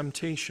into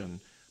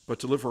temptation, but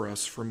deliver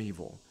us from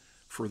evil.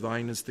 For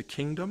thine is the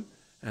kingdom,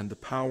 and the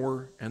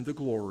power, and the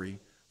glory,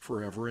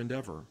 forever and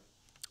ever.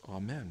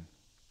 Amen.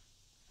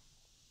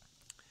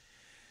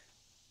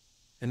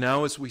 And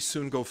now, as we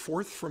soon go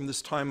forth from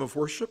this time of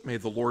worship, may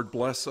the Lord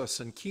bless us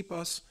and keep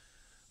us.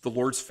 The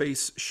Lord's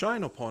face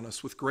shine upon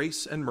us with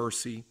grace and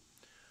mercy.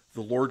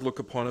 The Lord look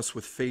upon us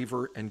with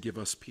favor and give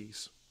us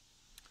peace.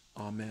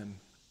 Amen.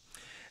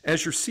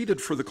 As you're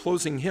seated for the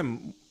closing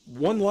hymn,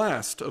 one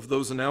last of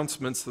those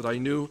announcements that I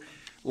knew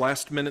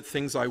last-minute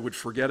things I would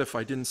forget if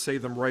I didn't say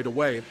them right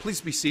away. Please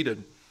be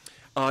seated.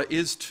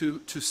 Is to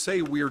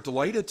say we are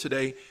delighted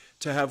today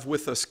to have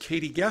with us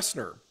Katie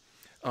Gessner,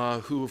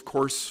 who, of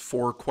course,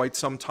 for quite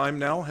some time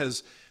now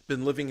has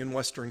been living in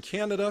Western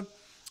Canada,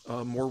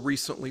 more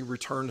recently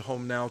returned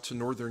home now to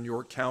Northern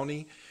York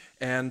County,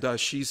 and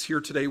she's here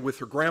today with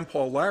her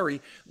grandpa,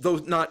 Larry, though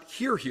not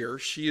here.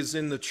 She is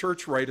in the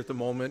church right at the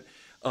moment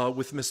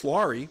with Miss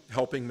Laurie,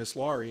 helping Miss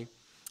Laurie,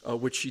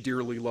 which she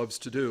dearly loves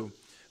to do.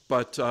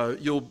 But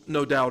you'll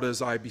no doubt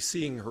as I be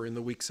seeing her in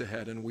the weeks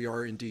ahead, and we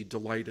are indeed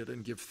delighted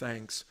and give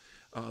thanks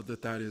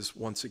that is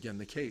once again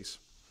the case.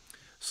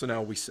 So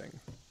now we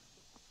sing.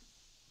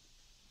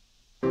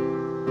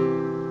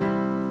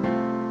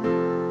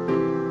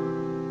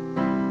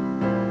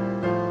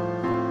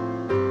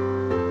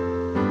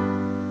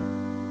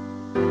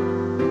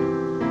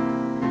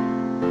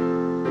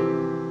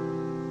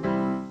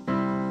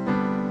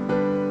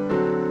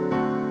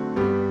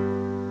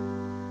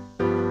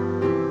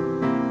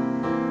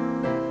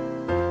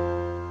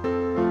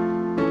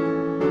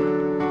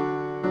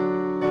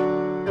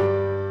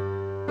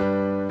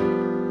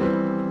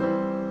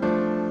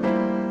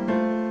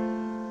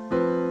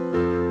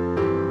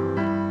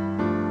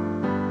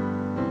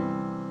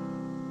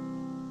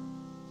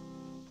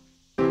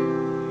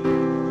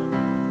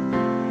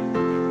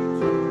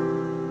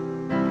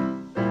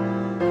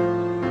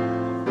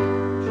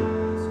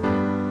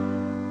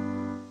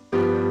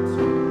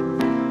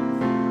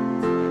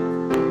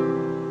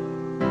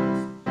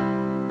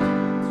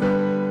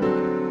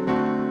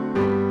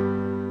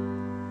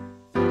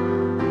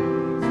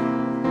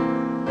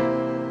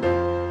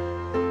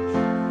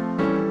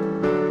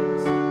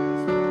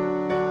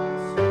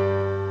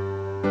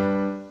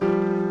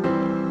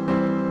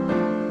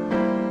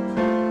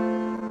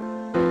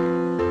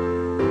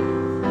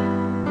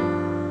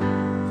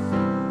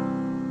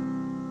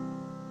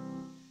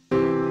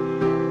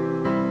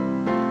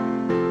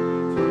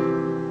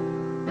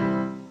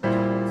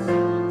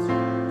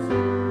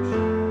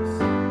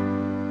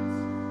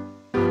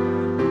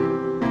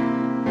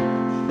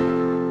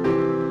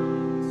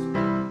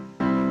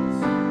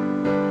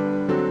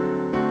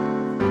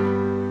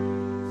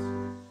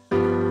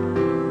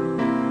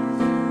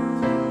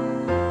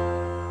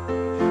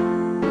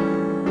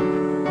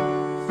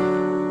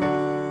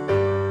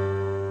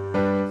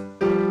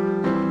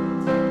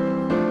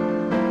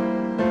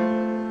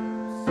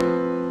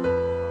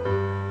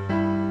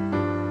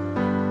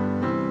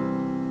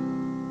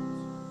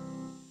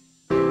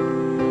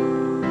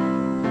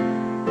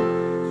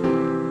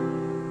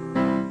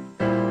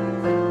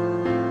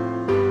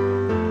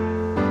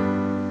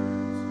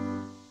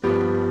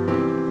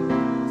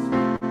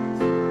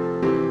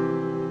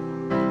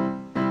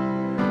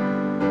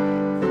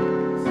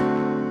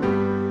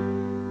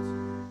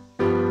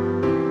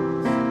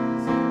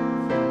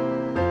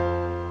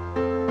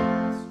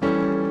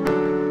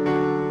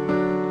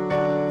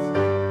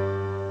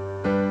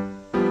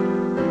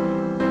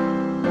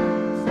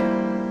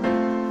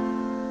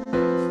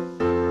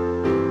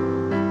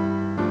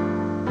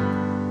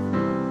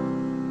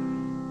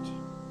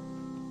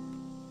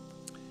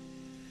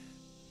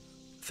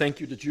 Thank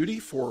you to Judy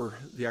for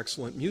the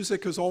excellent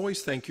music, as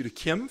always. Thank you to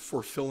Kim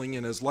for filling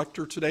in as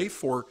lector today,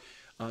 for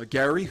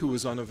Gary, who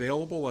was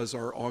unavailable as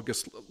our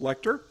August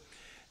lector.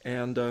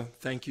 And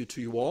thank you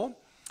to you all.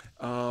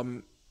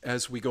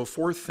 As we go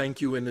forth, thank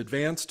you in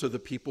advance to the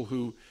people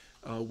who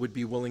would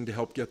be willing to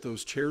help get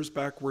those chairs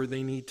back where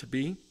they need to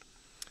be.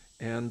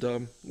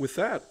 And with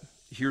that,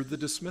 hear the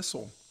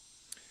dismissal.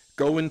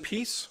 Go in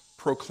peace,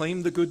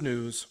 proclaim the good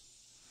news.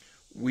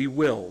 We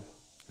will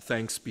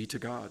Thanks be to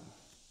God.